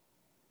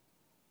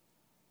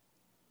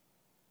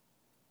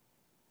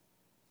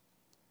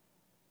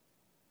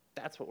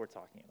 That's what we're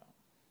talking about.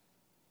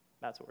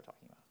 That's what we're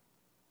talking about.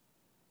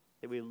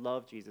 That we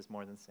love Jesus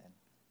more than sin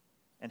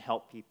and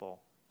help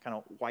people kind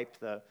of wipe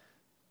the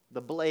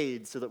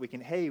blade so that we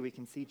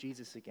can see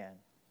Jesus again.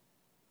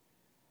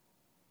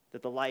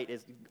 That the light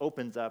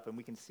opens up and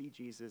we can see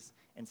Jesus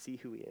and see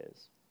who he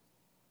is.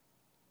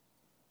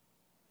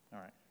 All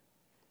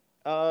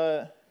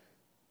right.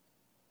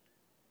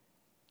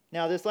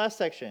 Now, this last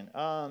section,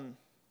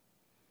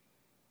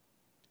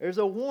 there's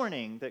a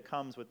warning that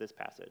comes with this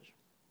passage.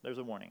 There's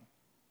a warning.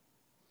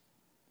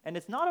 And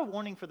it's not a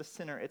warning for the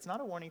sinner. It's not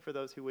a warning for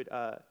those who would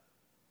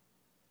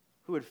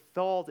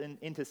fall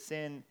into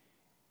sin,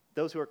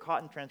 those who are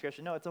caught in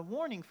transgression. No, it's a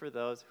warning for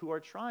those who are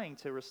trying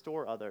to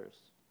restore others.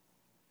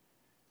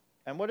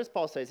 And what does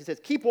Paul say? He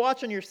says, keep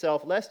watch on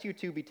yourself, lest you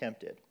too be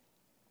tempted.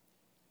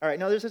 All right,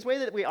 now there's this way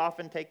that we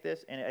often take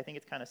this, and I think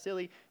it's kind of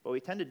silly, but we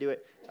tend to do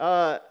it.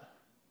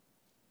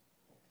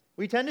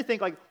 We tend to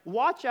think, like,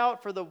 watch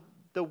out for the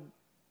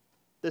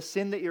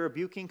sin that you're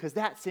rebuking, because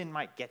that sin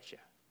might get you.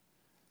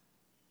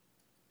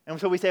 And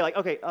so we say, like,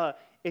 okay,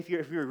 if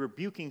you're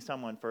rebuking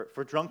someone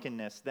for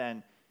drunkenness,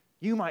 then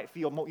you might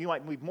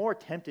be more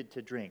tempted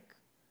to drink.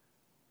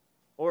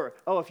 Or,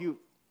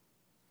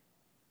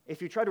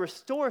 if you try to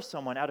restore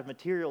someone out of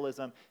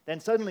materialism,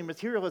 then suddenly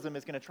materialism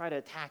is going to try to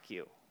attack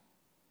you.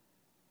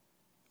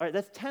 All right,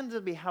 that tends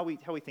to be how we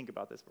think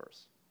about this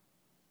verse.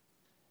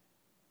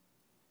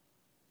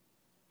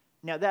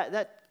 Now,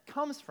 that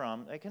comes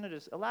from kind of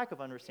just a lack of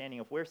understanding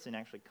of where sin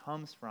actually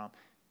comes from.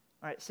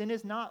 All right, sin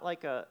is not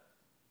like the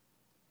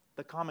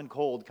common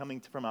cold coming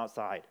from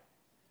outside.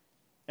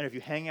 And if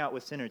you hang out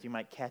with sinners, you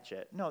might catch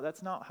it. No,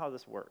 that's not how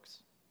this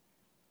works.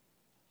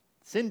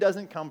 Sin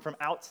doesn't come from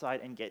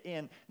outside and get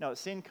in. No,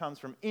 sin comes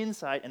from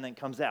inside and then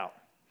comes out.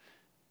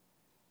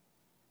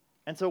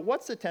 And so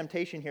what's the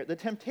temptation here? The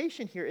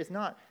temptation here is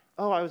not,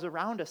 I was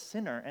around a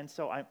sinner, and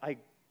so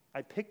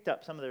I picked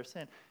up some of their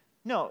sin.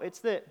 No, it's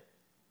that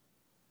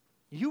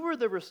you were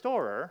the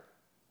restorer,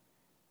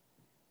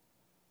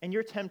 and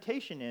your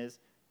temptation is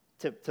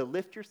to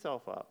lift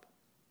yourself up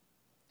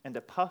and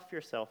to puff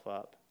yourself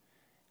up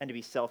and to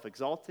be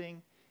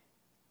self-exalting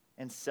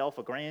and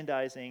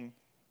self-aggrandizing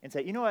and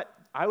say, you know what,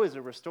 I was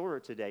a restorer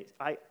today.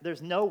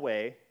 There's no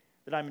way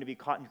that I'm going to be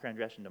caught in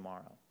transgression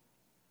tomorrow.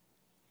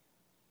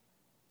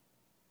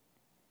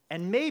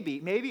 And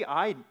maybe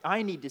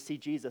I need to see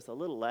Jesus a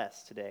little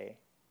less today.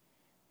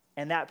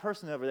 And that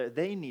person over there,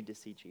 they need to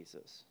see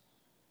Jesus.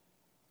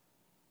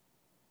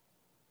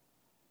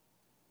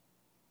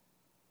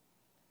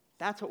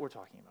 That's what we're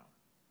talking about.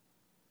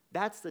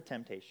 That's the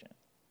temptation.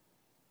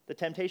 The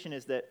temptation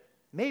is that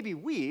maybe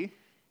we,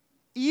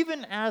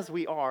 even as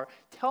we are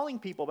telling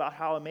people about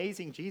how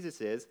amazing Jesus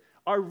is,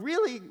 are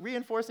really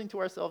reinforcing to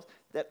ourselves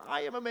that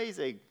I am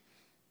amazing.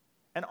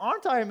 And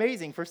aren't I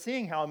amazing for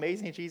seeing how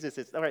amazing Jesus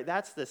is? All right,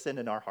 that's the sin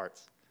in our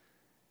hearts.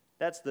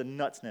 That's the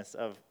nutsness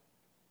of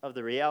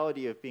the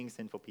reality of being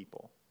sinful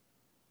people.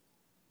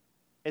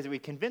 As we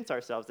convince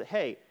ourselves that,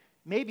 hey,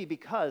 maybe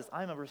because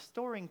I'm a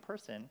restoring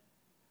person,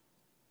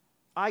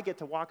 I get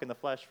to walk in the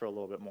flesh for a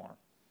little bit more.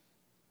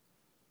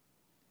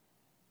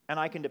 And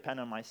I can depend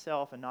on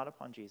myself and not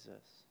upon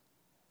Jesus.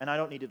 And I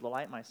don't need to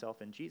delight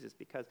myself in Jesus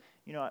because,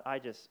 you know what,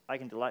 I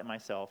can delight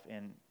myself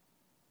in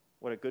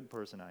what a good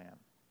person I am.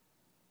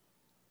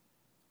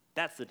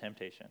 That's the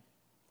temptation.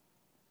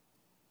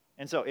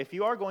 And so if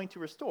you are going to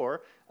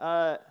restore,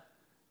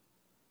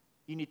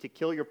 you need to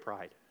kill your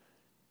pride.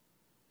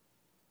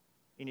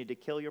 You need to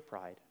kill your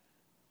pride.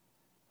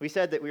 We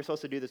said that we were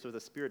supposed to do this with a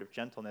spirit of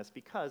gentleness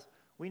because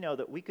we know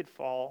that we could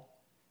fall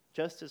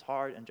just as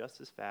hard and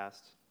just as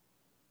fast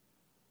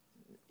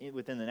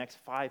within the next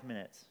 5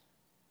 minutes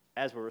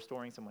as we're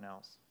restoring someone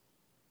else.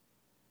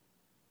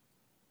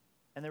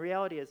 And the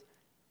reality is,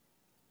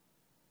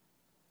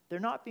 they're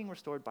not being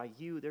restored by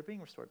you, they're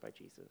being restored by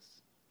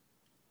Jesus.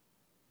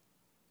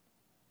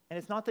 And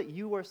it's not that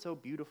you are so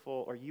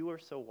beautiful or you are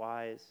so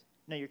wise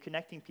No, you're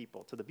connecting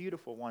people to the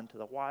beautiful one, to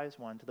the wise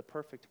one, to the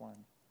perfect one.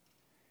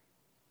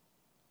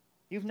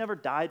 You've never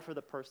died for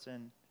the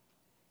person.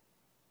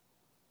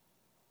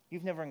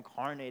 You've never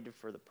incarnated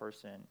for the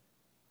person.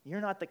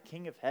 You're not the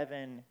King of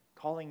heaven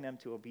calling them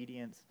to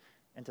obedience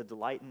and to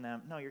delight in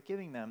them. No, you're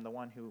giving them the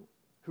one who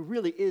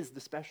really is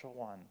the special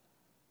one,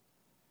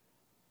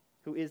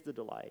 who is the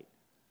delight.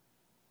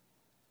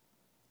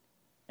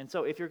 And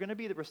so if you're going to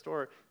be the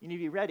restorer, you need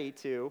to be ready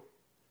to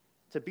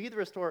be the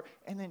restorer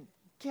and then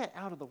get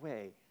out of the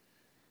way.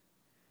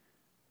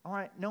 All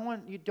right,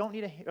 you don't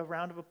need a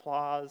round of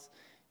applause.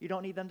 You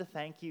don't need them to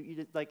thank you. You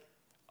just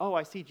oh,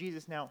 I see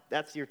Jesus now.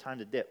 That's your time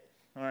to dip.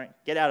 All right,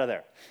 get out of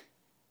there.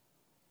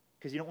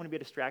 Because you don't want to be a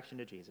distraction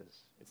to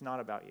Jesus. It's not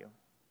about you.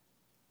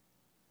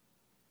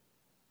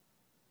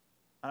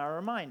 And I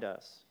remind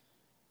us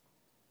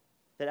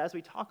that as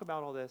we talk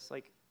about all this,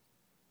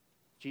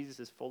 Jesus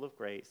is full of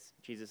grace.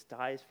 Jesus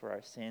dies for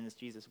our sins.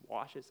 Jesus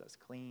washes us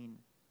clean.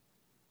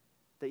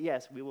 That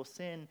yes, we will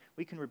sin.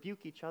 We can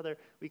rebuke each other.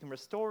 We can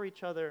restore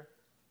each other.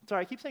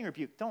 Sorry, I keep saying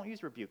rebuke. Don't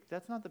use rebuke.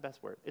 That's not the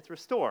best word. It's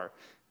restore.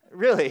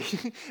 Really.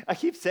 I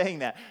keep saying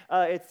that.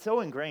 It's so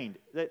ingrained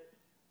that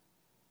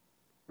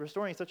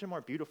restoring is such a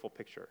more beautiful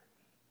picture.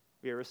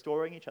 We are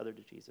restoring each other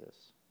to Jesus.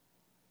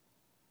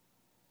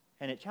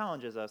 And it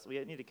challenges us.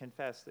 We need to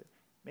confess that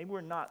maybe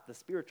we're not the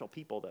spiritual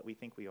people that we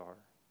think we are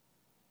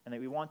and that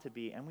we want to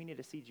be, and we need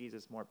to see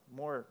Jesus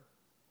more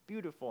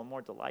beautiful and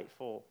more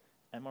delightful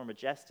and more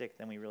majestic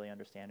than we really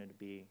understand him to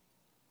be.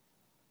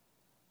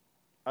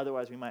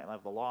 Otherwise, we might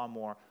love the law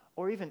more,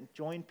 or even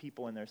join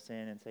people in their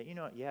sin and say, you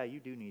know what, yeah, you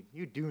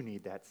do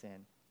need that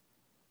sin,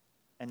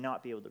 and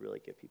not be able to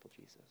really give people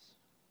Jesus.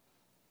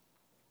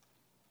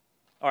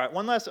 All right,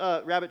 one last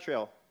rabbit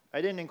trail.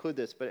 I didn't include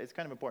this, but it's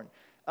kind of important.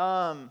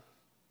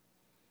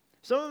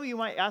 Some of you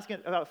might ask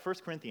about 1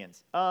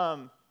 Corinthians,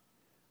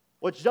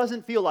 which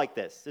doesn't feel like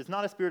this. It's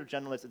not a spirit of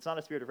gentleness. It's not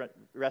a spirit of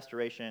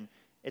restoration.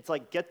 It's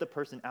like get the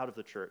person out of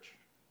the church.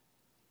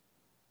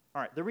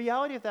 All right, the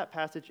reality of that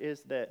passage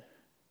is that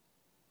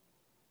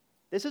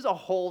this is a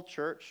whole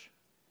church,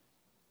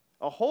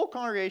 a whole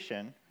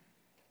congregation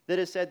that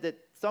has said that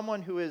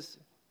someone who is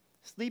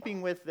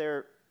sleeping with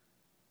their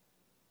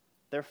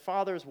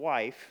father's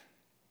wife,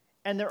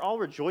 and they're all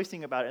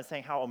rejoicing about it and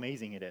saying how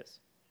amazing it is.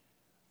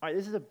 All right,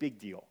 this is a big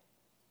deal.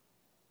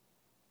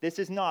 This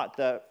is not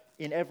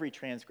in every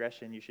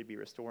transgression you should be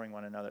restoring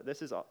one another.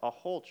 This is a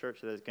whole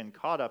church that has been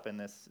caught up in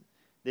this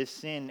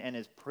sin and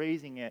is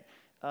praising it.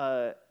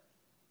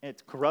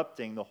 It's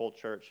corrupting the whole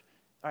church.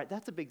 All right,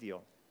 that's a big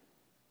deal.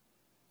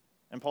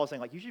 And Paul's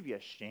saying, you should be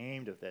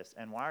ashamed of this,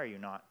 and why are you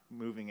not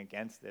moving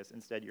against this?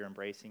 Instead, you're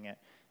embracing it.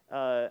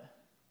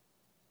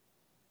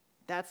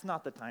 That's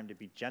not the time to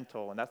be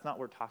gentle, and that's not what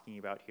we're talking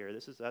about here.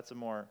 That's a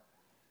more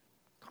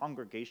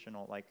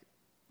congregational,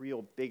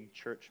 real big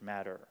church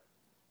matter.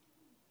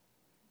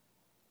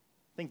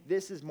 I think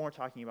this is more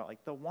talking about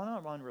the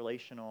one-on-one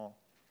relational,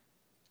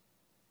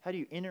 how do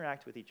you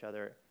interact with each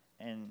other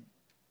and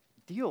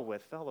deal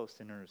with fellow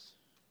sinners,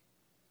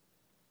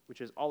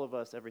 which is all of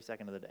us every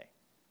second of the day.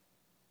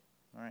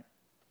 All right?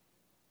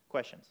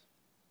 Questions?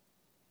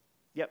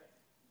 Yep.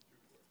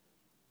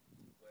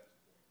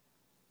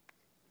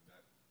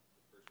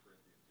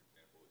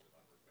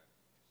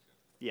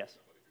 Yes.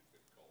 Somebody who's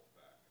been called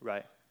back.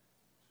 Right.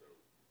 So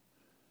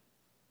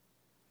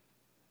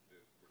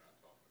we're not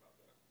talking about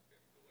that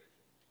in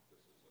Galatians.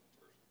 This is a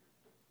person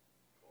who's been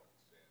caught in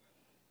sin,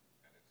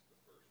 and it's the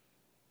first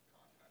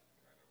contact,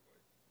 kind of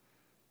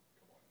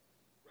come on,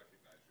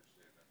 recognize your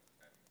sin and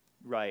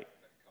right.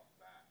 then come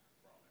back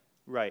from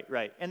it. Right.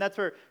 And that's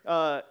where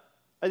I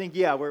think,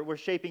 we're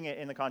shaping it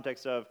in the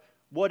context of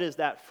what does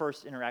that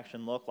first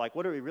interaction look like?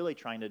 What are we really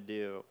trying to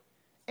do?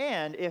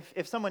 And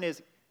if someone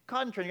is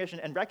caught in transgression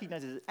and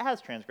recognizes it as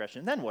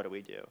transgression, then what do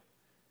we do?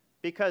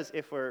 Because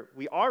if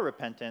we are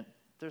repentant,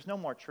 there's no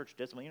more church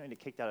discipline. You don't need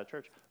to get kicked out of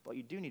church, but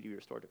you do need to be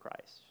restored to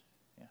Christ.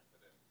 Yeah.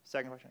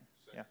 Second question.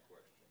 Second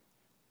question.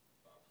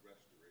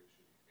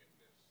 Restoration in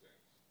this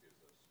sense is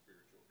a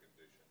spiritual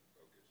condition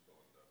focused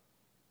on the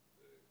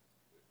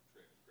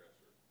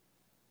transgressor.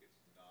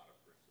 It's not a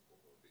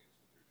principle of the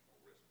institutional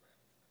risk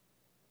management.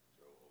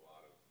 So a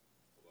lot of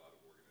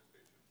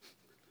organizations and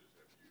churches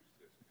have used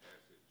this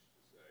passage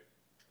to say,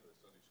 the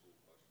Sunday school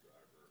bus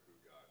driver who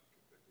got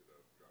convicted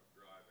of drunk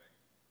driving,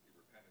 he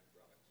repented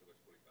from it, so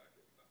let's put him back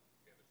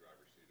in the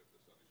driver's seat of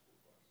the Sunday school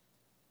bus.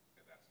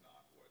 And that's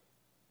not what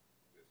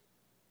this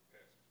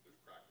passage, there's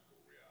practical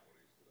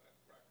realities to that,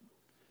 practical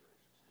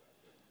considerations to that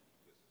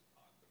this is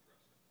not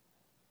addressing.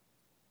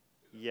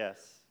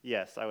 Yes,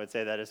 I would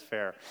say that is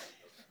fair.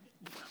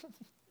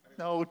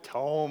 No,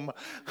 Tome.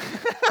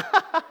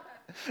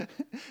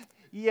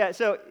 Yeah,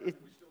 so we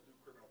still do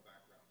criminal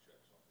background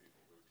checks on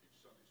people who teach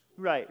Sunday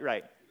school. Right.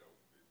 There's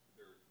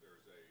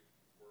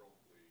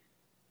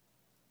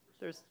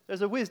a worldly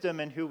There's a wisdom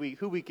in who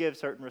we give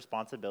certain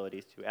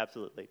responsibilities to,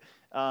 absolutely.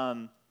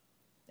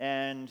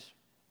 And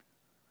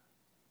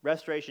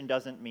restoration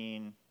doesn't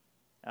mean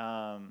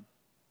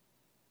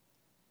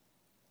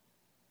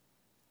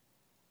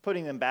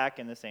putting them back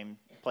in the same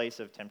place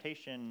of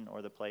temptation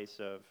or the place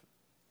of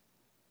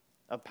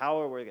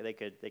power where they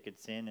could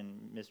sin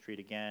and mistreat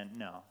again.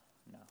 No.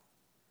 It means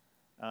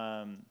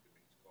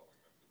calling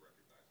them to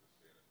recognize the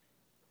sin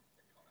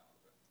and come out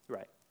of it.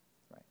 Right.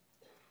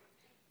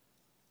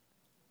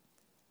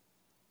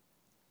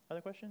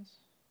 Other questions?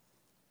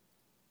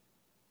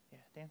 Yeah,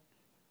 Dan?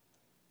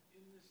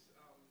 In this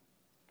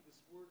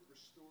word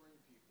restoring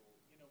people,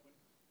 when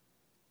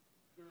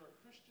there are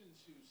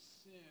Christians who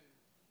sin,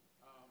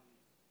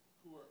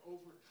 who are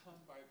overcome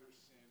by their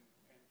sin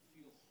and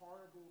feel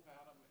horrible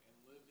about them and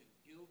live in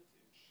guilt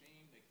and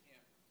shame,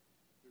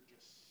 they're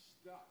just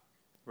stuck.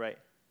 Right.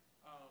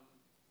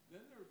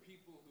 Then there are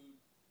people who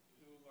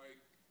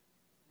like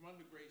run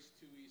to grace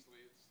too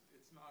easily.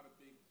 It's not a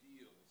big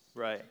deal. So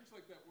Right. It seems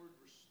like that word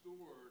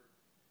restored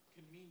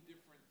can mean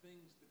different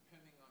things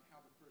depending on how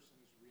the person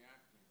is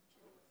reacting to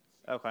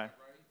it. Okay. Is that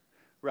right?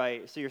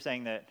 Right. So you're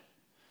saying that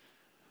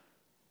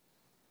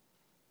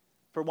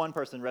for one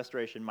person,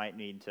 restoration might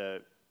need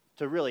to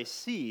really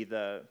see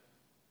the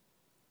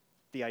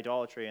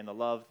idolatry and the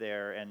love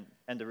there and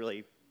to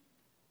really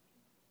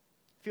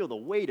feel the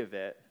weight of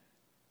it.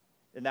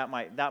 And that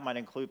might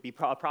be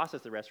a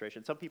process of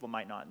restoration. Some people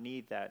might not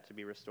need that to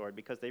be restored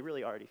because they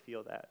really already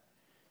feel that.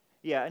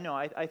 Yeah, no,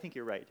 I think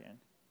you're right, Dan.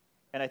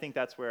 And I think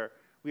that's where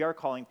we are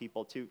calling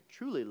people to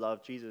truly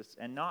love Jesus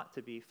and not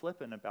to be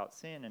flippant about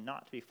sin and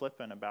not to be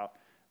flippant about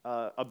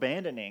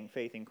abandoning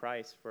faith in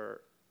Christ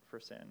for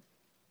sin.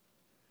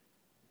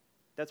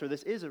 That's where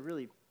this is a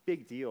really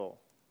big deal.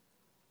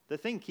 The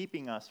thing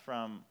keeping us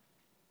from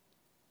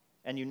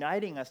and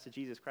uniting us to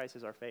Jesus Christ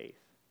is our faith.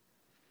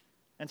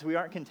 And so we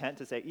aren't content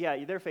to say,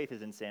 yeah, their faith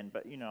is in sin,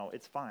 but,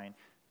 it's fine.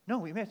 No,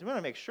 we want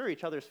to make sure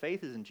each other's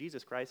faith is in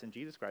Jesus Christ and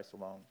Jesus Christ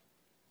alone.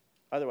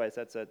 Otherwise,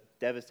 that's a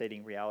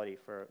devastating reality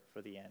for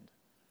the end.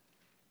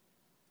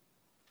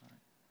 All right.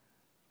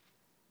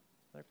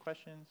 Other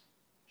questions?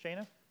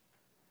 Shayna?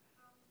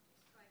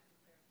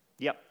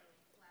 Yep.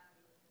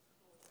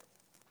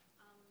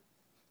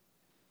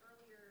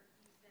 Earlier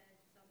you said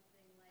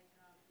something like,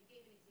 you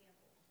gave an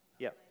example of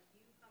Yep. like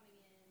you coming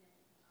in and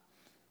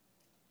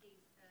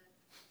Kate said,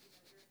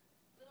 your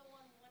little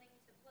one wanting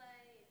to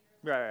play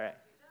and you're Right. like,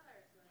 your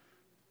daughter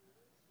is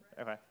like, right?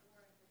 Okay.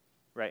 Or is it-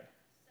 Right.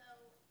 So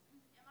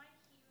am I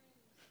hearing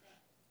you say that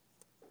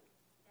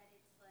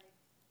it's like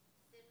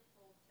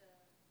sinful to,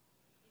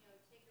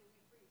 take a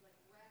reprieve,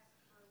 like rest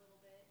for a little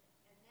bit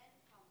and then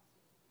come to?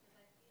 Because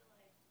I feel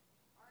like,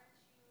 aren't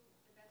you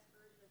the best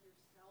version of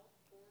yourself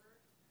or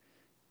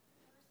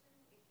person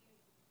if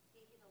you've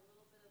taken a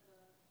little bit of a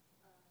rest?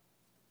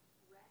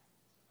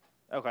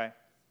 Okay. I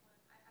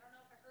don't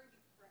know if I heard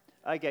you correctly.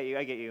 I get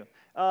you.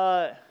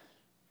 All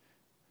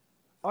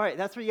right,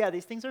 that's where,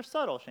 these things are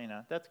subtle,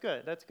 Shayna. That's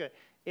good.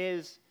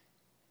 Is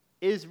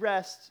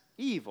rest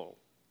evil?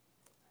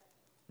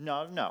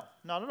 No, not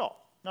at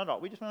all. Not at all.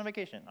 We just went on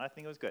vacation. I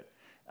think it was good.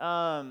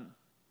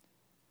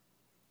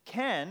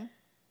 Can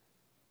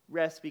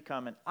rest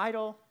become an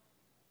idol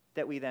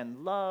that we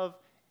then love?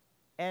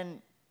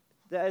 And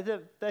I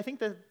think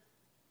that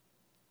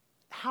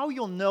how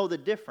you'll know the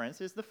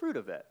difference is the fruit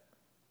of it.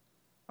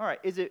 All right,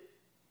 is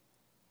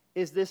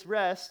this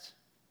rest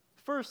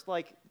first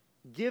like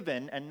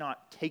given and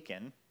not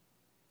taken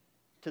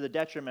to the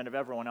detriment of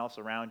everyone else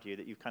around you,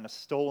 that you've kind of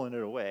stolen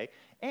it away?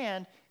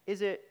 And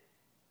is it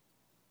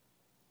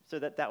so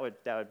that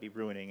would be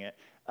ruining it?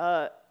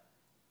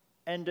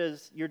 And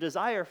does your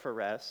desire for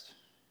rest,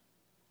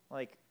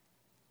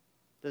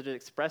 does it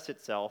express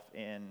itself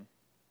in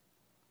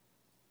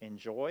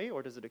joy,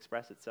 or does it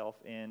express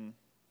itself in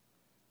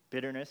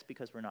bitterness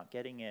because we're not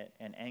getting it,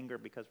 and anger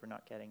because we're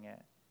not getting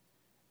it?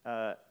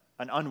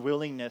 An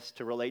unwillingness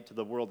to relate to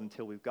the world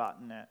until we've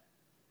gotten it.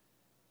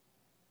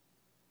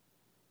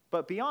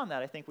 But beyond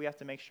that, I think we have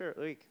to make sure,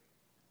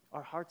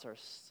 our hearts are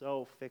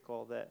so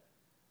fickle that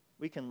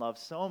we can love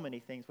so many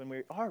things when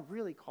we are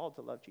really called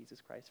to love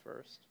Jesus Christ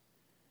first.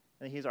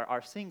 And he's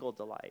our single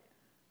delight.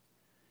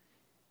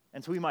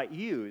 And so we might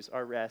use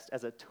our rest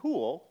as a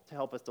tool to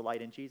help us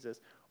delight in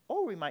Jesus,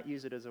 or we might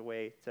use it as a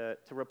way to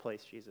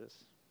replace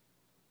Jesus.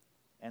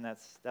 And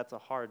that's a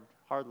hard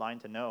line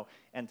to know,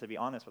 and to be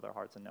honest with our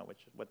hearts and know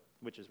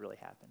which is really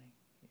happening.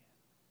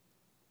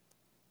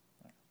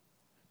 Yeah.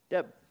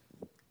 Deb.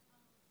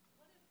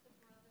 What if the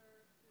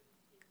brother who's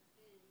in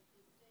sin is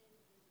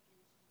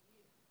against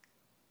you?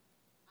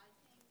 I'm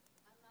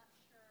not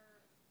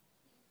sure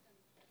he's going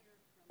to hear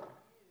from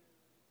you,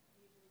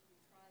 even if you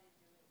try to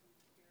do it in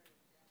spirit of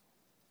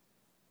gentleness,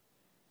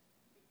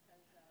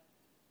 because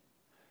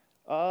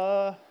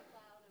of the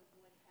cloud of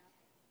what happened.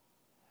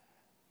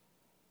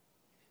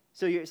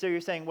 So you're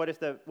saying, what if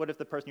the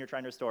person you're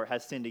trying to restore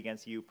has sinned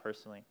against you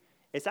personally?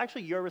 It's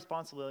actually your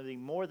responsibility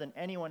more than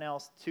anyone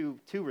else to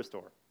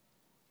restore,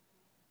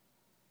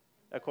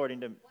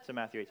 according to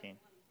Matthew 18.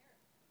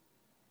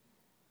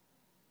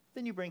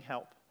 Then you bring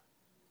help.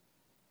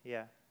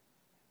 Yeah.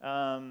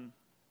 That's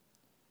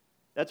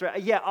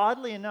right. Yeah,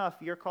 oddly enough,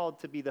 you're called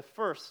to be the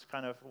first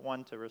kind of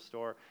one to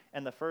restore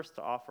and the first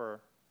to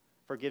offer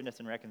forgiveness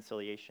and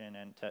reconciliation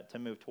and to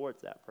move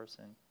towards that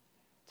person.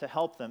 to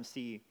help them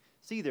see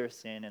their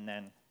sin and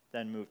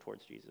then move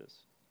towards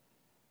Jesus.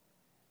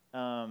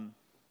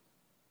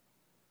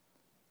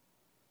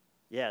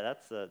 Yeah,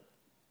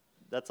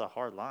 that's a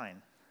hard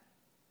line,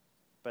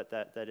 but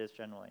that is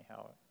generally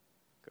how it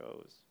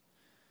goes.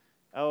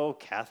 Oh,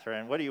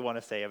 Catherine, what do you want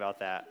to say about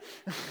that?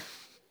 I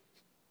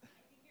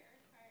think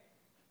our part,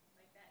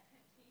 like that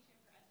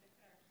temptation for us to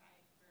put our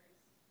pride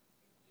first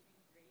is even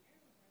greater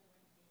when we're the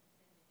ones being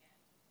sinned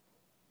against.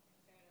 And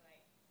so to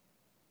like,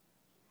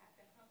 you have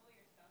to humble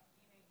yourself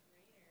even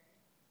greater, in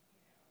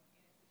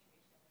a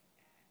situation like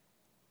that.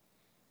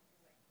 Is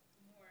like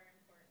more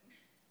important,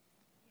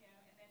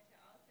 and then to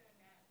also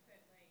not put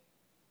like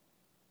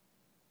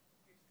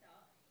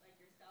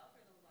yourself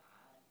or the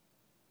law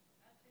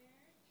up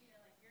there,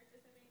 like you're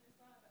disobeying this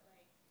law, but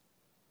like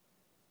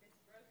this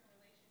broken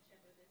relationship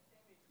or this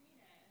sin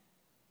between us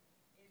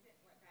isn't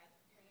what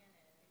God's plan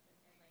is.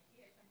 And like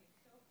he has something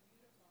so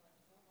beautiful and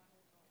so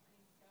wonderful and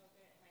he's so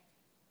good. And like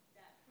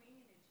that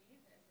pointing to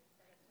Jesus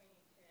instead of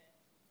pointing to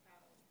how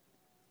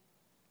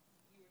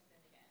you were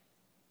sinned against.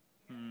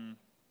 You know what I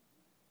mean?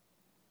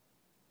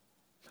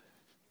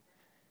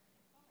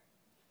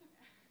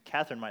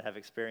 Catherine might have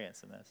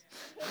experience in this.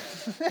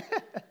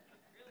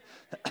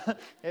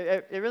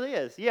 Really It really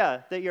is.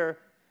 Yeah, that you're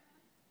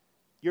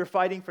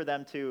fighting for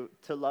them to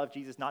love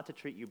Jesus, not to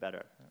treat you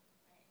better.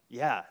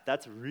 Yeah,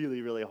 that's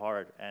really, really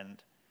hard.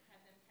 And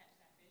have them catch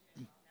that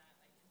vision while not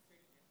like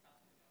inserting yourself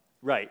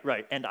into it.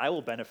 right. And I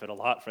will benefit a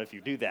lot if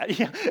you do that.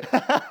 Yeah.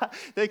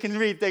 They can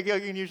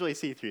usually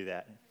see through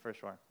that, for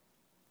sure.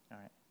 All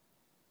right.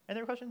 Any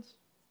other questions?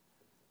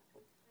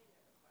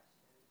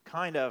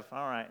 Kind of.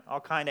 All right.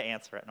 I'll kind of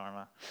answer it,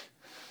 Norma.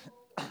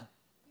 Like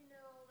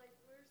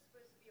we're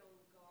supposed to be on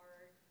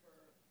guard for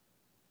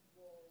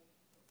wolves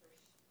in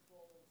sheep's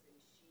clothing.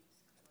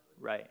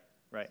 Right.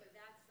 So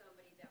that's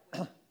somebody that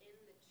would be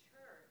in the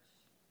church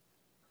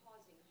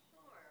causing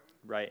harm.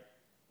 Right.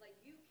 Like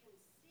you can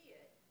see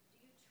it. Do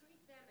you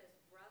treat them as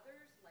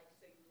brothers, like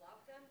so you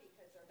love them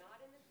because they're not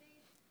in the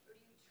faith, or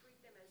do you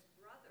treat them as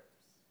brothers?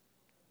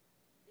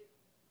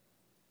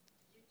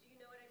 Do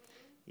you know what I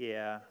mean?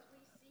 Yeah. Because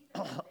we see them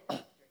in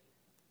ministry.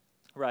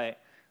 Right.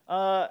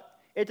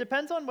 It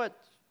depends on what.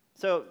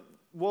 So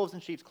wolves in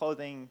sheep's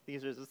clothing.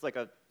 It's like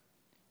a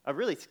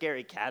really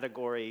scary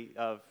category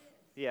of.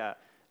 Yeah.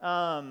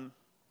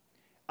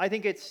 I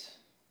think it's.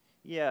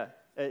 Yeah.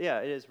 It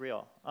is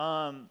real.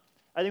 I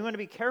think we want to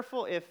be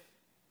careful if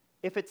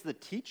it's the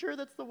teacher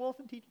that's the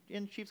wolf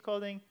in sheep's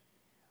clothing,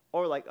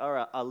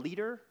 or a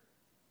leader.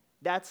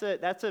 That's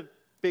a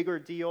bigger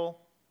deal,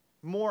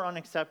 more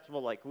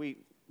unacceptable. Like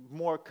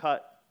more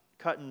cut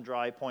and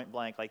dry, point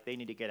blank. Like they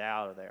need to get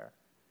out of there.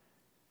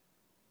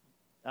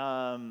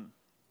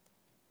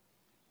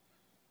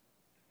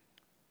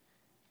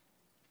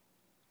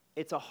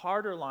 It's a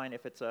harder line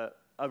if it's a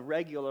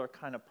regular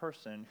kind of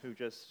person who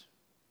just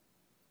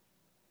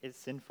is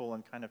sinful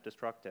and kind of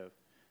destructive.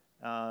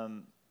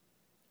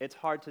 It's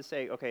hard to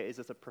say, okay, is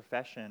this a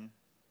profession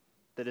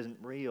that isn't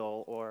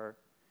real, or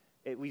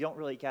we aren't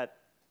really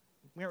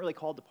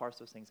called to parse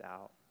those things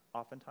out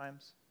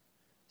oftentimes.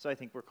 So I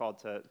think we're called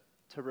to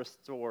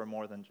restore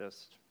more than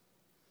just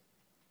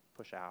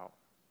push out.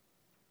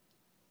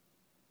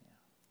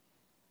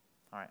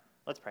 All right,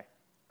 let's pray.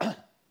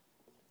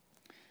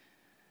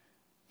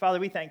 Father,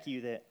 we thank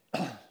you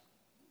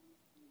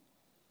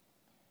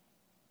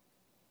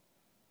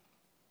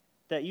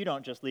that you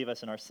don't just leave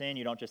us in our sin,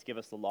 you don't just give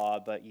us the law,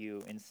 but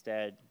you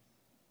instead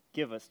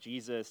give us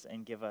Jesus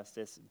and give us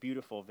this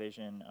beautiful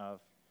vision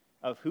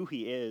of who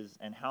he is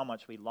and how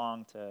much we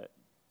long to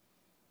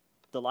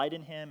delight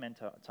in him and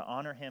to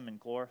honor him and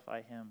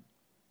glorify him.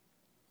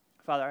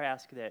 Father, I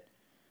ask that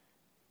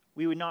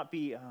we would not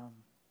be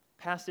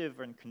passive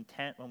and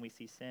content when we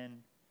see sin,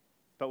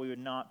 but we would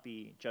not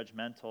be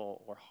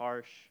judgmental or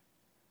harsh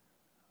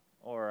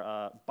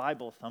or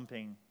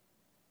Bible-thumping.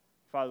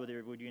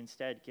 Father, would you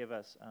instead give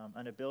us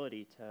an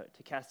ability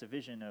to cast a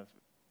vision of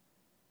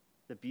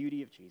the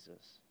beauty of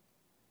Jesus?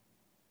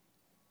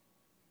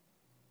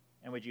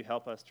 And would you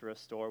help us to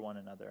restore one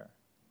another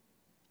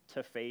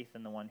to faith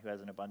in the one who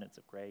has an abundance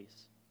of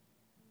grace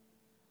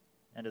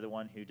and to the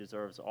one who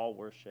deserves all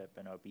worship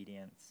and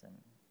obedience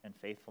and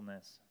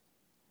faithfulness,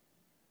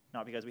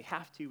 not because we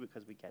have to,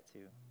 because we get to.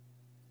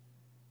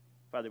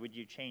 Father, would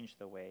you change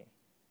the way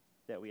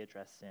that we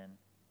address sin?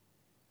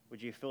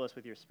 Would you fill us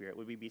with your Spirit?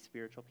 Would we be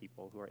spiritual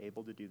people who are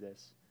able to do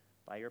this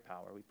by your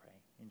power, we pray.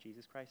 In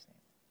Jesus Christ's name.